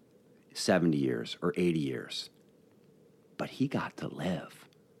 70 years or 80 years but he got to live.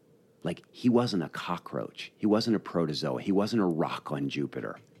 Like, he wasn't a cockroach. He wasn't a protozoa. He wasn't a rock on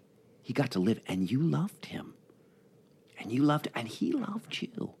Jupiter. He got to live, and you loved him. And you loved, and he loved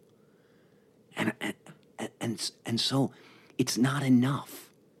you. And so it's not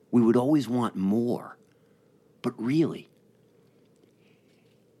enough. We would always want more. But really,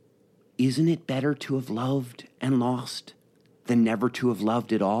 isn't it better to have loved and lost than never to have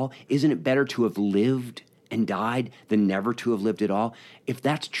loved at all? Isn't it better to have lived and died than never to have lived at all? If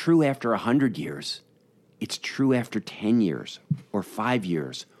that's true after 100 years, it's true after 10 years or 5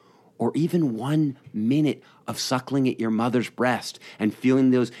 years or even 1 minute of suckling at your mother's breast and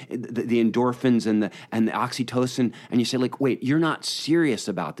feeling those the endorphins and the oxytocin, and you say, like, wait, you're not serious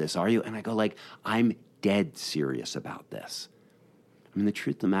about this, are you? And I go, like, I'm dead serious about this. I mean, the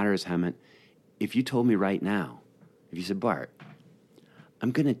truth of the matter is, Hemant, if you told me right now, if you said, Bart,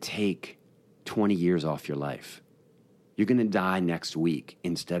 I'm going to take 20 years off your life. You're going to die next week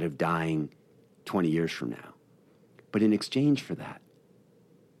instead of dying 20 years from now. But in exchange for that,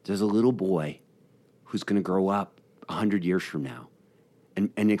 there's a little boy who's going to grow up 100 years from now.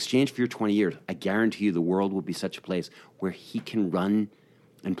 And in exchange for your 20 years, I guarantee you the world will be such a place where he can run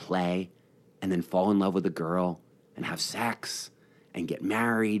and play and then fall in love with a girl and have sex and get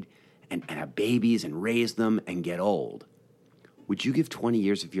married and have babies and raise them and get old. Would you give 20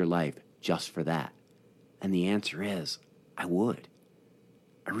 years of your life just for that? And the answer is, I would.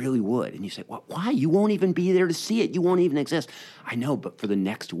 I really would. And you say, well, why? You won't even be there to see it. You won't even exist. I know, but for the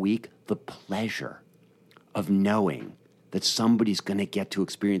next week, the pleasure of knowing that somebody's going to get to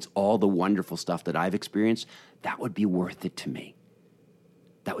experience all the wonderful stuff that I've experienced, that would be worth it to me.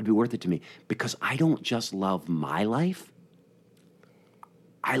 That would be worth it to me. Because I don't just love my life.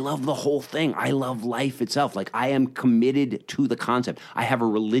 I love the whole thing. I love life itself. Like, I am committed to the concept. I have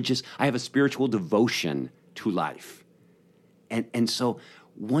a spiritual devotion to life. And so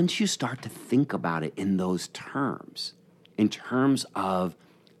once you start to think about it in those terms, in terms of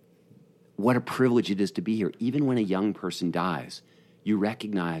what a privilege it is to be here, even when a young person dies, you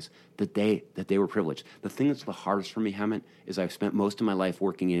recognize that they were privileged. The thing that's the hardest for me, Hemant, is I've spent most of my life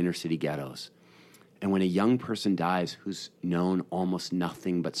working in inner city ghettos. And when a young person dies who's known almost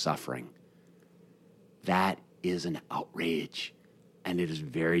nothing but suffering, that is an outrage. And it is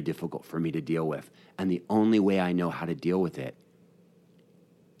very difficult for me to deal with. And the only way I know how to deal with it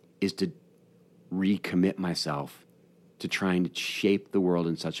is to recommit myself to trying to shape the world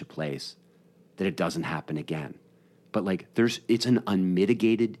in such a place that it doesn't happen again. But like, it's an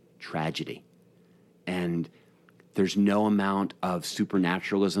unmitigated tragedy. And there's no amount of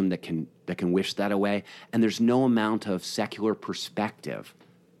supernaturalism that can wish that away. And there's no amount of secular perspective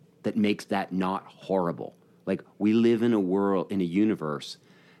that makes that not horrible. Like, we live in a world, in a universe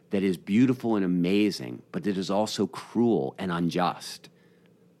that is beautiful and amazing, but that is also cruel and unjust.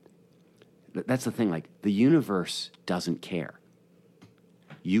 That's the thing. Like, the universe doesn't care.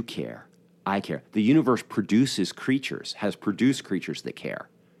 You care. I care. The universe produces creatures, has produced creatures that care.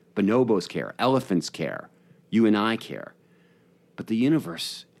 Bonobos care. Elephants care. You and I care. But the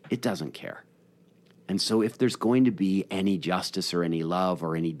universe, it doesn't care. And so if there's going to be any justice or any love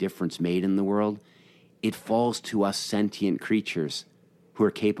or any difference made in the world, it falls to us sentient creatures who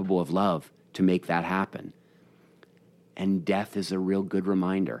are capable of love to make that happen. And death is a real good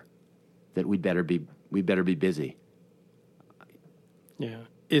reminder that we better be busy. Yeah,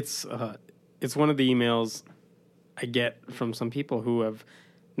 it's one of the emails I get from some people who have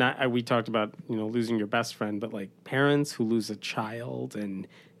not. We talked about losing your best friend, but like parents who lose a child and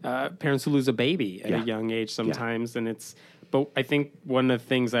parents who lose a baby at a young age sometimes, and it's. But I think one of the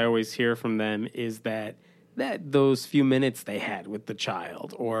things I always hear from them is that those few minutes they had with the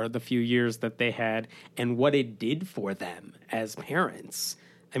child or the few years that they had and what it did for them as parents.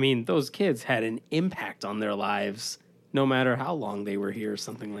 I mean, those kids had an impact on their lives no matter how long they were here,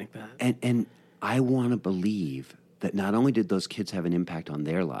 something like that. And I want to believe that not only did those kids have an impact on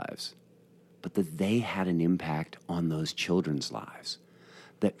their lives, but that they had an impact on those children's lives.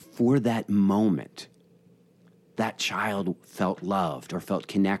 That for that moment, that child felt loved or felt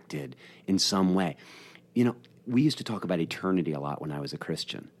connected in some way. We used to talk about eternity a lot when I was a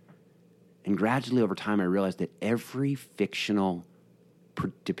Christian. And gradually over time, I realized that every fictional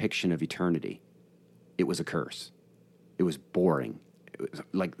depiction of eternity, it was a curse. It was boring. It was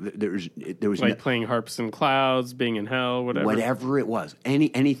like there was like playing harps and clouds, being in hell, whatever it was,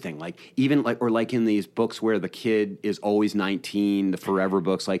 anything, like even like in these books where the kid is always 19, the forever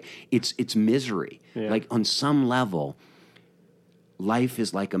books, like it's misery. Yeah. Like on some level, life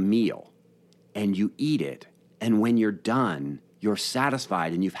is like a meal, and you eat it, and when you're done, you're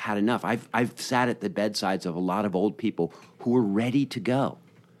satisfied and you've had enough. I've sat at the bedsides of a lot of old people who were ready to go.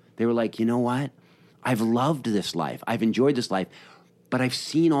 They were like, you know what? I've loved this life. I've enjoyed this life, but I've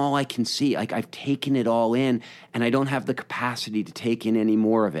seen all I can see. Like, I've taken it all in, and I don't have the capacity to take in any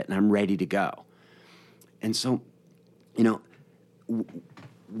more of it, and I'm ready to go. And so, you know,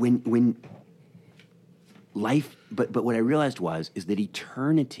 when life, but what I realized is that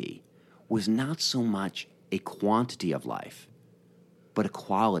eternity was not so much a quantity of life, but a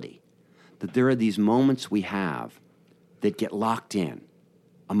quality. That there are these moments we have that get locked in,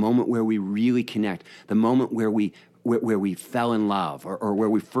 a moment where we really connect, the moment where we fell in love, or where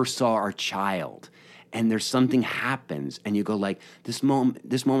we first saw our child, and there's something happens, and you go like, this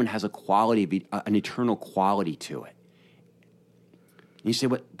moment has a quality, an eternal quality to it. And you say,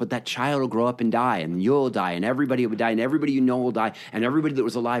 but that child will grow up and die, and you'll die, and everybody will die, and everybody you know will die, and everybody that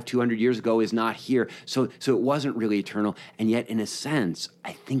was alive 200 years ago is not here. So it wasn't really eternal, and yet in a sense,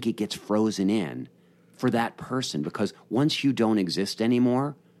 I think it gets frozen in for that person, because once you don't exist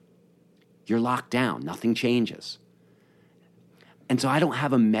anymore, you're locked down. Nothing changes. And so I don't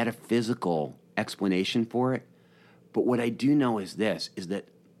have a metaphysical explanation for it, but what I do know is this, is that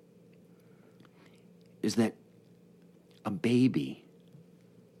a baby,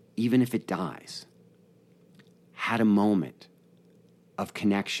 even if it dies, had a moment of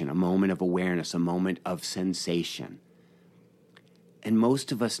connection, a moment of awareness, a moment of sensation. And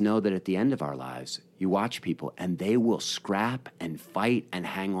most of us know that at the end of our lives, you watch people and they will scrap and fight and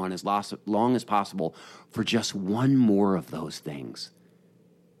hang on as long as possible for just one more of those things,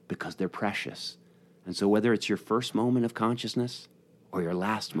 because they're precious. And so whether it's your first moment of consciousness or your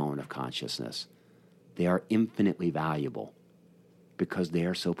last moment of consciousness, they are infinitely valuable because they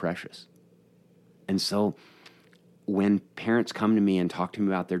are so precious. And so when parents come to me and talk to me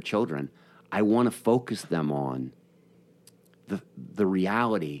about their children, I want to focus them on the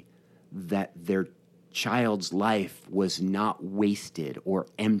reality that their child's life was not wasted or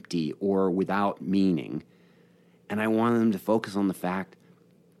empty or without meaning. And I want them to focus on the fact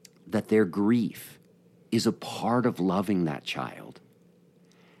that their grief is a part of loving that child,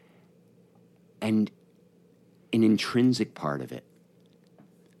 and an intrinsic part of it.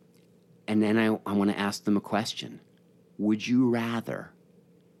 And then I want to ask them a question. Would you rather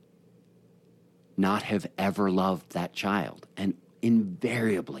not have ever loved that child? And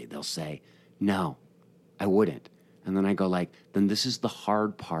invariably they'll say, no, I wouldn't. And then I go like, then this is the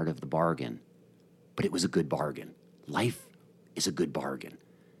hard part of the bargain, but it was a good bargain. Life is a good bargain,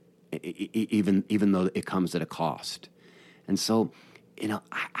 even though it comes at a cost. And so, you know,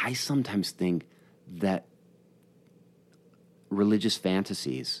 I sometimes think that religious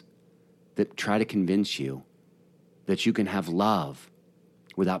fantasies that try to convince you that you can have love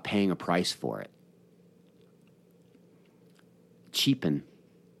without paying a price for it cheapen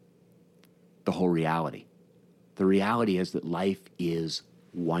the whole reality. The reality is that life is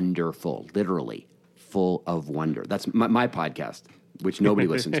wonderful, literally full of wonder. That's my podcast, which nobody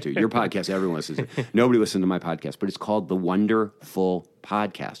listens to. Your podcast, everyone listens to. Nobody listens to my podcast, but it's called The Wonderful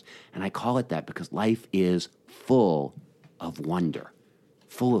Podcast. And I call it that because life is full of wonder,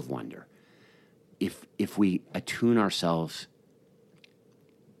 full of wonder. If we attune ourselves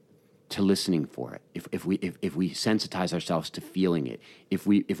to listening for it, if we sensitize ourselves to feeling it, if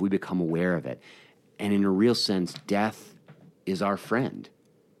we become aware of it, and in a real sense, death is our friend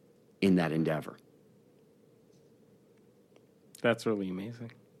in that endeavor. That's really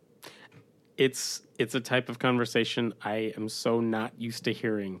amazing. It's a type of conversation I am so not used to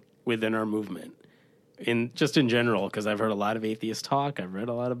hearing within our movement. In general, because I've heard a lot of atheists talk, I've read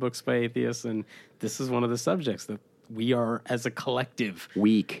a lot of books by atheists, and this is one of the subjects that we are, as a collective,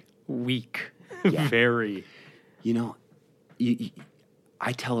 weak. Yeah. Very. You know,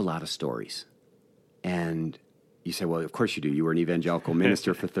 I tell a lot of stories, and you say, well, of course you do. You were an evangelical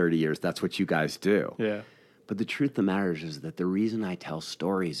minister for 30 years. That's what you guys do. Yeah. But the truth of the matter is that the reason I tell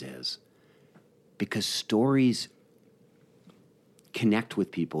stories is because stories connect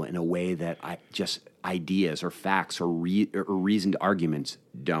with people in a way that ideas or facts or reasoned arguments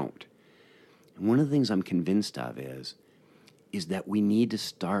don't. And one of the things I'm convinced of is that we need to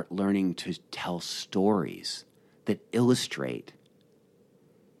start learning to tell stories that illustrate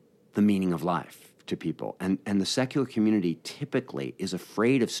the meaning of life to people. And the secular community typically is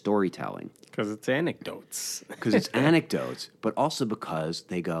afraid of storytelling. Because it's anecdotes. Because it's anecdotes, but also because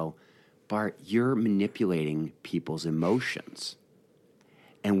they go, Bart, you're manipulating people's emotions.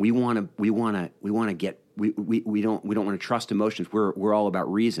 And we don't want to trust emotions. We're all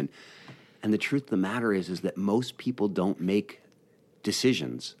about reason. And the truth of the matter is that most people don't make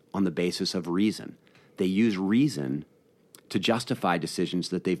decisions on the basis of reason. They use reason to justify decisions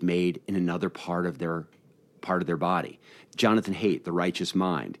that they've made in another part of their body. Jonathan Haidt, The Righteous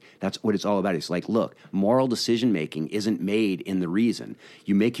Mind. That's what it's all about. It's like, look, moral decision-making isn't made in the reason.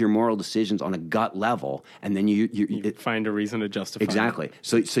 You make your moral decisions on a gut level, and then you find a reason to justify exactly.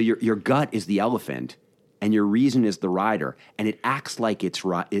 It. So your gut is the elephant, and your reason is the rider, and it acts like it's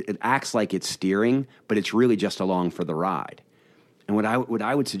steering, but it's really just along for the ride. And what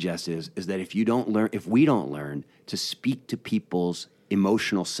I would suggest is that if we don't learn to speak to people's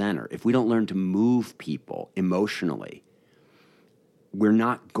emotional center, if we don't learn to move people emotionally, we're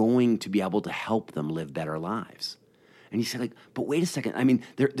not going to be able to help them live better lives. And you say, like, but wait a second. I mean,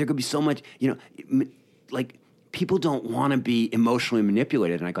 there could be so much, like people don't want to be emotionally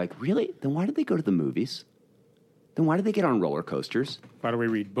manipulated. And I go, like, really? Then why did they go to the movies? Then why do they get on roller coasters? Why do we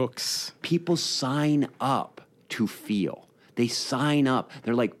read books? People sign up to feel. They sign up.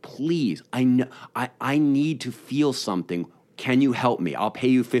 They're like, please, I need to feel something. Can you help me? I'll pay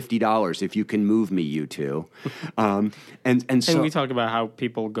you $50 if you can move me, you two. And we talk about how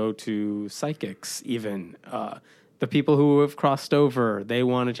people go to psychics, even the people who have crossed over. They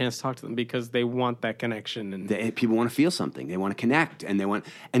want a chance to talk to them because they want that connection. And people want to feel something. They want to connect,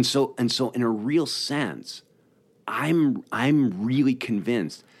 and so in a real sense, I'm really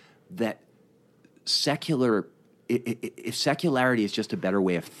convinced that if secularity is just a better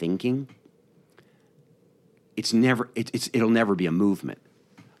way of thinking, it'll never be a movement.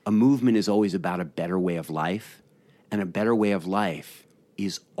 A movement is always about a better way of life, and a better way of life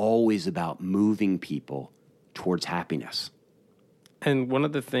is always about moving people towards happiness. And one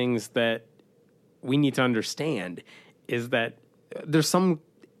of the things that we need to understand is that there's some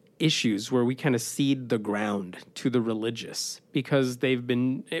issues where we kind of cede the ground to the religious because they've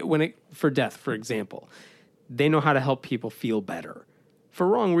been, for death, for example, they know how to help people feel better. For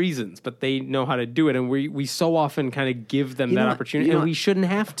wrong reasons, but they know how to do it, and we so often kind of give them that opportunity, and we shouldn't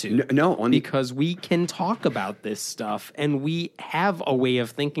have to. Because we can talk about this stuff, and we have a way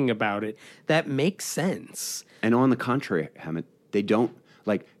of thinking about it that makes sense. And on the contrary, Hammett, they don't,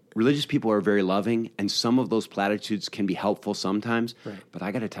 like, religious people are very loving, and some of those platitudes can be helpful sometimes, right. But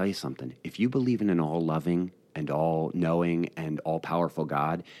I got to tell you something. If you believe in an all-loving and all-knowing and all-powerful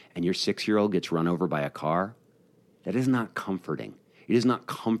God, and your 6-year-old gets run over by a car, that is not comforting. It is not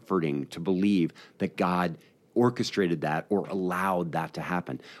comforting to believe that God orchestrated that or allowed that to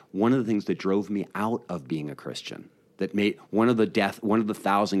happen. One of the things that drove me out of being a Christian, that made one of the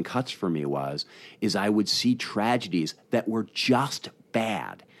 1,000 cuts for me is I would see tragedies that were just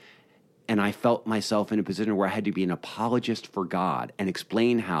bad. And I felt myself in a position where I had to be an apologist for God and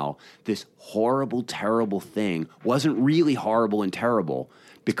explain how this horrible, terrible thing wasn't really horrible and terrible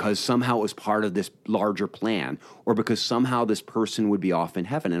because somehow it was part of this larger plan, or because somehow this person would be off in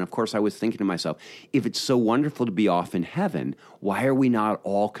heaven. And of course, I was thinking to myself, if it's so wonderful to be off in heaven, why are we not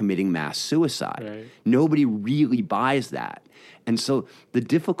all committing mass suicide? Right. Nobody really buys that. And so the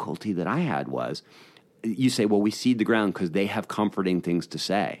difficulty that I had was, you say, well, we cede the ground because they have comforting things to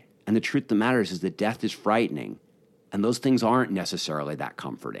say. And the truth of the matter is that death is frightening, and those things aren't necessarily that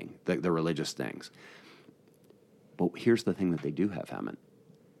comforting, the religious things. But here's the thing that they do have, Hammond.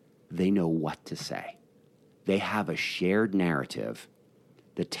 They know what to say. They have a shared narrative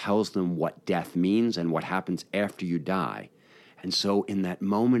that tells them what death means and what happens after you die. And so in that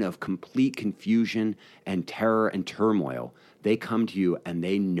moment of complete confusion and terror and turmoil, they come to you and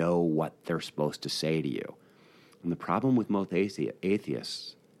they know what they're supposed to say to you. And the problem with most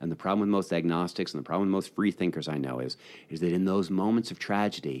atheists, and the problem with most agnostics, and the problem with most free thinkers I know is that in those moments of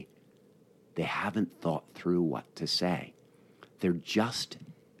tragedy, they haven't thought through what to say. They're just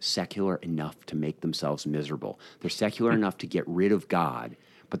secular enough to make themselves miserable. They're secular enough to get rid of God,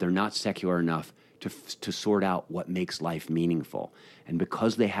 but they're not secular enough to sort out what makes life meaningful. And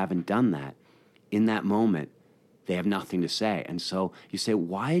because they haven't done that, in that moment, they have nothing to say. And so you say,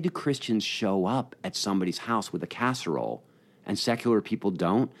 why do Christians show up at somebody's house with a casserole and secular people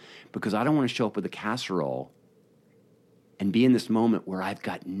don't? Because I don't want to show up with a casserole and be in this moment where I've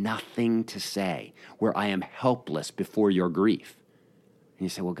got nothing to say, where I am helpless before your grief. And you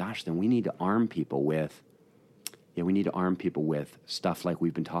say, well, gosh, then we need to arm people with stuff like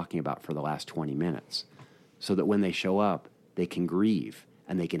we've been talking about for the last 20 minutes, so that when they show up, they can grieve,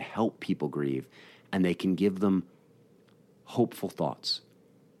 and they can help people grieve, and they can give them hopeful thoughts,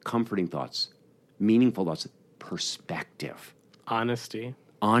 comforting thoughts, meaningful thoughts, perspective. Honesty.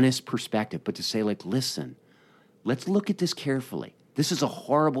 Honest perspective, but to say, like, listen, let's look at this carefully. This is a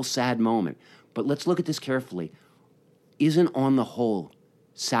horrible, sad moment, but let's look at this carefully. Isn't, on the whole,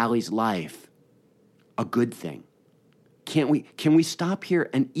 Sally's life a good thing? Can we stop here?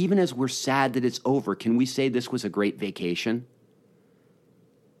 And even as we're sad that it's over, can we say this was a great vacation?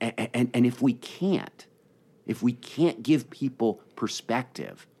 And if we can't give people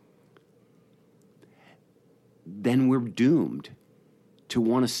perspective, then we're doomed to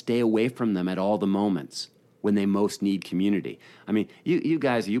want to stay away from them at all the moments when they most need community. I mean, you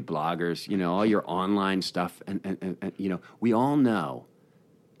guys, you bloggers, all your online stuff, and we all know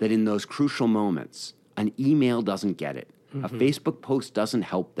that in those crucial moments, an email doesn't get it. Mm-hmm. A Facebook post doesn't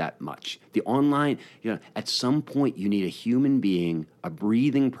help that much. The online, at some point you need a human being, a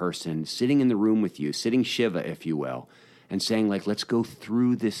breathing person sitting in the room with you, sitting Shiva, if you will, and saying, let's go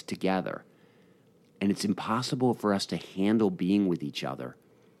through this together. And it's impossible for us to handle being with each other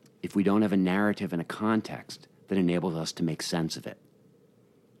if we don't have a narrative and a context that enables us to make sense of it.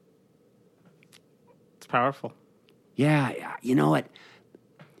 It's powerful. Yeah, you know what?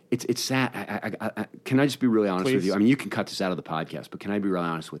 It's sad. Can I just be really honest with you? I mean, you can cut this out of the podcast, but can I be really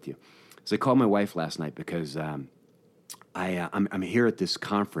honest with you? So I called my wife last night because I'm here at this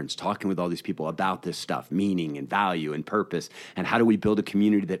conference talking with all these people about this stuff, meaning and value and purpose, and how do we build a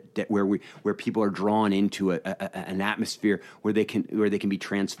community where people are drawn into an atmosphere where they can be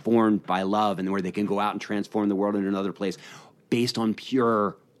transformed by love, and where they can go out and transform the world in another place based on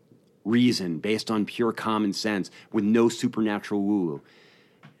pure reason, based on pure common sense, with no supernatural woo-woo.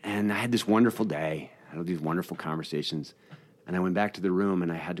 And I had this wonderful day. I had these wonderful conversations. And I went back to the room,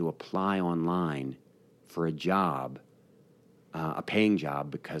 and I had to apply online for a job, a paying job,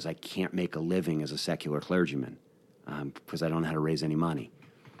 because I can't make a living as a secular clergyman, because I don't know how to raise any money.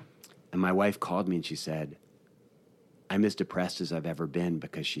 And my wife called me, and she said, I'm as depressed as I've ever been,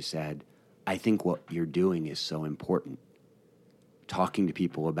 because she said, I think what you're doing is so important. Talking to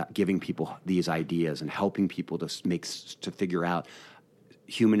people about giving people these ideas and helping people to figure out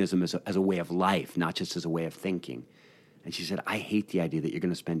humanism as a way of life, not just as a way of thinking. And she said, I hate the idea that you're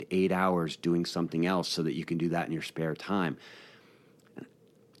going to spend 8 hours doing something else so that you can do that in your spare time.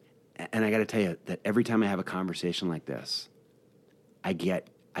 And I got to tell you that every time I have a conversation like this, I get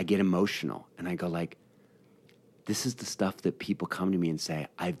emotional, and I go this is the stuff that people come to me and say,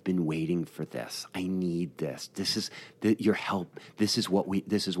 I've been waiting for this. I need this. This is your help. This is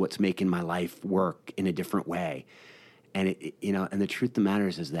what's making my life work in a different way. And and the truth of the matter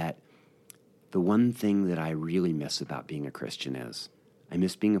is that the one thing that I really miss about being a Christian is I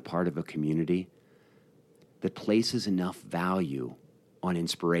miss being a part of a community that places enough value on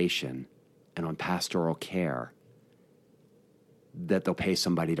inspiration and on pastoral care that they'll pay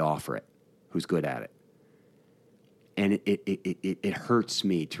somebody to offer it who's good at it. And it hurts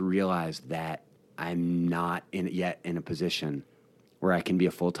me to realize that I'm not yet in a position where I can be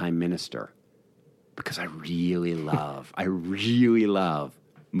a full-time minister, because I really love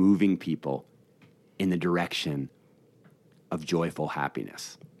moving people in the direction of joyful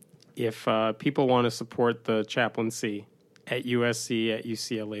happiness. If people want to support the chaplaincy at USC, at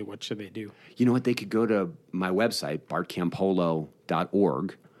UCLA, what should they do? You know what? They could go to my website,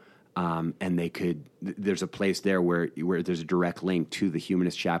 bartcampolo.org, and there's a place there where there's a direct link to the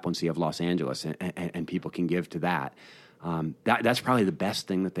Humanist Chaplaincy of Los Angeles, and people can give to that. That's probably the best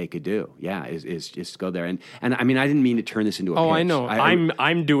thing that they could do. Yeah, is just go there. And I mean, I didn't mean to turn this into a pitch. I know.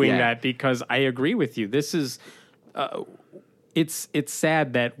 I'm doing that because I agree with you. This is, it's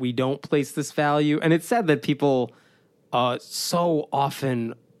sad that we don't place this value, and it's sad that people so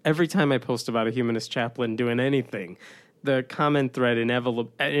often, every time I post about a humanist chaplain doing anything, the comment thread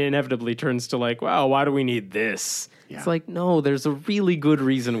inevitably turns to wow, why do we need this? Yeah. It's no, there's a really good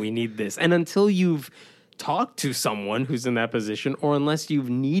reason we need this. And until you've talked to someone who's in that position, or unless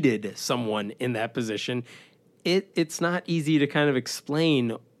you've needed someone in that position, it's not easy to kind of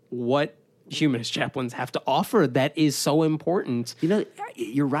explain what humanist chaplains have to offer that is so important.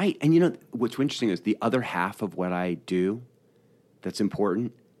 You're right. And what's interesting is the other half of what I do that's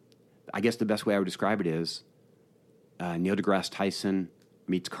important, I guess the best way I would describe it is Neil deGrasse Tyson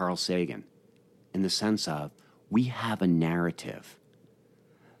meets Carl Sagan, in the sense of we have a narrative.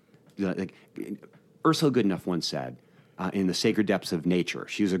 Ursula Goodenough once said, in The Sacred Depths of Nature,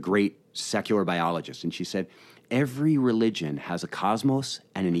 she was a great secular biologist, and she said, every religion has a cosmos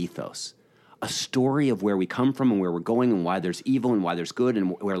and an ethos, a story of where we come from and where we're going and why there's evil and why there's good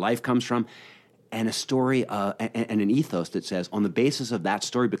and where life comes from, and a story and an ethos that says, on the basis of that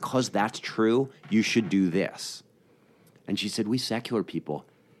story, because that's true, you should do this. And she said, we secular people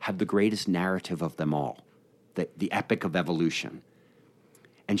have the greatest narrative of them all, the epic of evolution.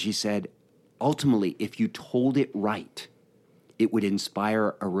 And she said, ultimately, if you told it right, it would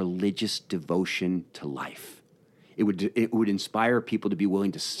inspire a religious devotion to life. It would inspire people to be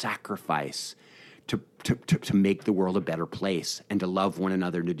willing to sacrifice, to make the world a better place and to love one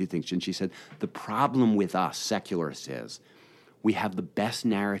another and to do things. And she said, the problem with us secularists is we have the best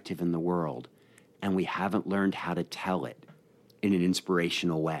narrative in the world and we haven't learned how to tell it in an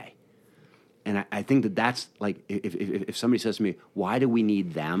inspirational way. And I think that's like, if somebody says to me, why do we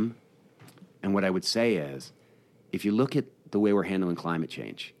need them? And what I would say is, if you look at the way we're handling climate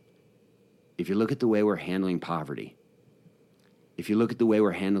change, if you look at the way we're handling poverty, if you look at the way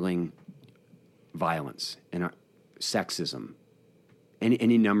we're handling violence and sexism,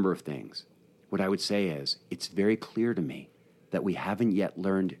 any number of things, what I would say is, it's very clear to me that we haven't yet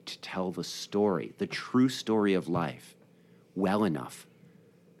learned to tell the story, the true story of life, well enough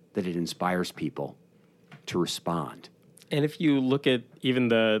that it inspires people to respond. And if you look at even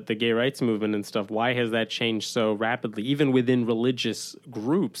the gay rights movement and stuff, why has that changed so rapidly, even within religious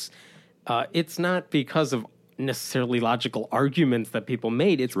groups? It's not because of necessarily logical arguments that people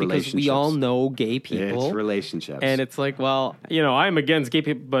made. It's because we all know gay people. It's relationships. And it's like, well, I'm against gay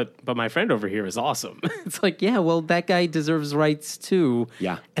people, but my friend over here is awesome. It's like, yeah, well, that guy deserves rights too.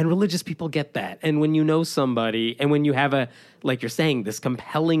 Yeah. And religious people get that. And when you know somebody, and when you have like you're saying, this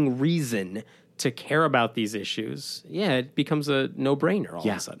compelling reason to care about these issues, it becomes a no-brainer all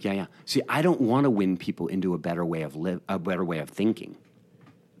of a sudden. Yeah. See, I don't want to win people into a better way of a better way of thinking.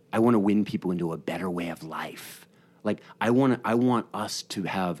 I want to win people into a better way of life. Like I want us to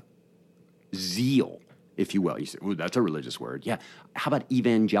have zeal, if you will. You say, "Ooh, that's a religious word." Yeah. How about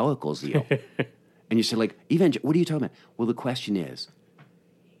evangelical zeal? And you say, like, what are you talking about? Well, the question is,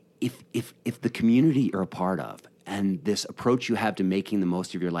 if the community you're a part of and this approach you have to making the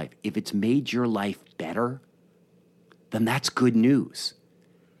most of your life, if it's made your life better, then that's good news.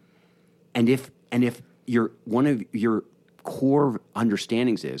 And if one of your core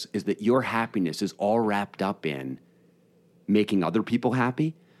understandings is that your happiness is all wrapped up in making other people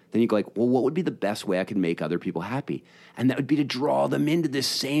happy, then you go like, well, what would be the best way I could make other people happy? And that would be to draw them into this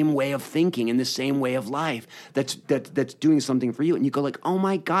same way of thinking and this same way of life that's doing something for you. And you go like, oh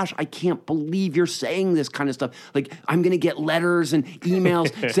my gosh, I can't believe you're saying this kind of stuff. Like, I'm going to get letters and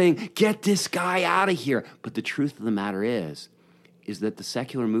emails saying, get this guy out of here. But the truth of the matter is that the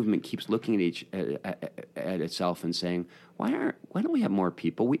secular movement keeps looking at itself and saying, why don't we have more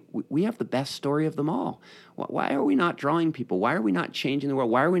people? We have the best story of them all. Why are we not drawing people? Why are we not changing the world?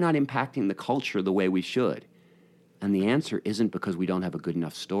 Why are we not impacting the culture the way we should? And the answer isn't because we don't have a good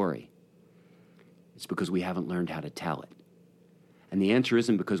enough story. It's because we haven't learned how to tell it. And the answer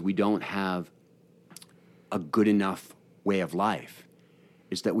isn't because we don't have a good enough way of life.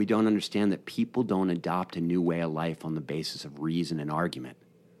 Is that we don't understand that people don't adopt a new way of life on the basis of reason and argument.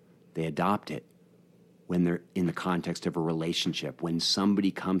 They adopt it when they're in the context of a relationship, when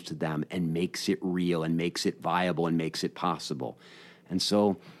somebody comes to them and makes it real and makes it viable and makes it possible. And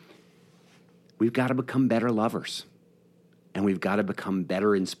so we've got to become better lovers, and we've got to become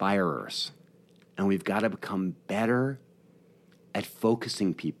better inspirers, and we've got to become better at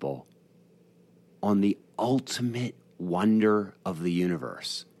focusing people on the ultimate wonder of the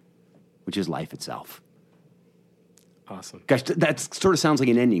universe, which is life itself. Awesome. Gosh, that sort of sounds like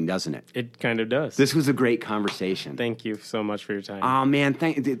an ending, doesn't it? It kind of does. This was a great conversation. Thank you so much for your time. Oh man,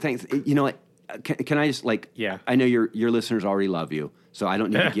 thanks. You know what? Can I just Yeah. I know your listeners already love you, so I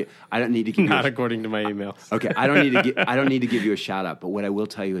don't need to give Not according to my emails. Okay, I don't need to give you a shout out, but what I will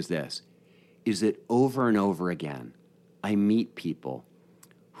tell you is this: is that over and over again, I meet people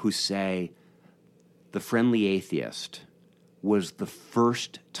who say, the friendly atheist was the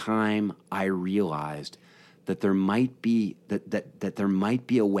first time I realized that there might be that there might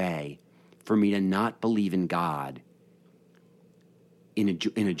be a way for me to not believe in God in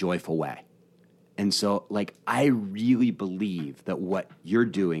a joyful way. And so, like, I really believe that what you're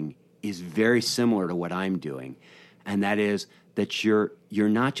doing is very similar to what I'm doing, and that is that you're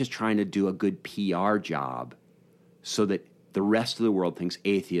not just trying to do a good PR job so that the rest of the world thinks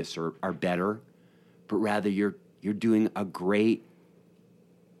atheists are better, but rather you're doing a great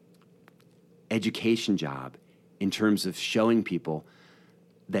education job in terms of showing people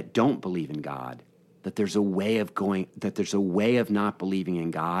that don't believe in God that there's a way of not believing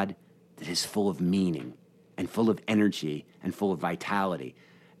in God that is full of meaning and full of energy and full of vitality.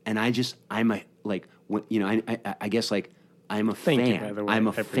 And I guess I'm a Thank you, fan. by the way. I'm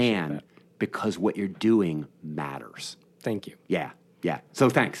a I appreciate fan that. because what you're doing matters. Thank you. Yeah. So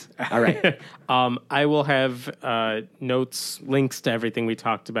thanks. All right. I will have links to everything we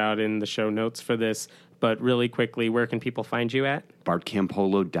talked about in the show notes for this. But really quickly, where can people find you at?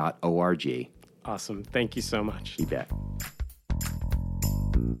 BartCampolo.org. Awesome. Thank you so much. You bet.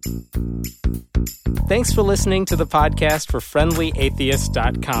 Thanks for listening to the podcast for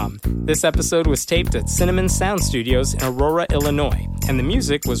FriendlyAtheist.com. This episode was taped at Cinnamon Sound Studios in Aurora, Illinois, and the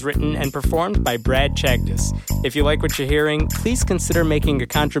music was written and performed by Brad Chagdis. If you like what you're hearing, please consider making a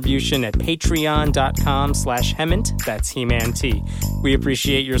contribution at patreon.com/Hemant, that's He-Man-T. We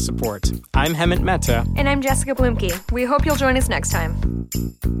appreciate your support. I'm Hemant Mehta. And I'm Jessica Blumke. We hope you'll join us next time.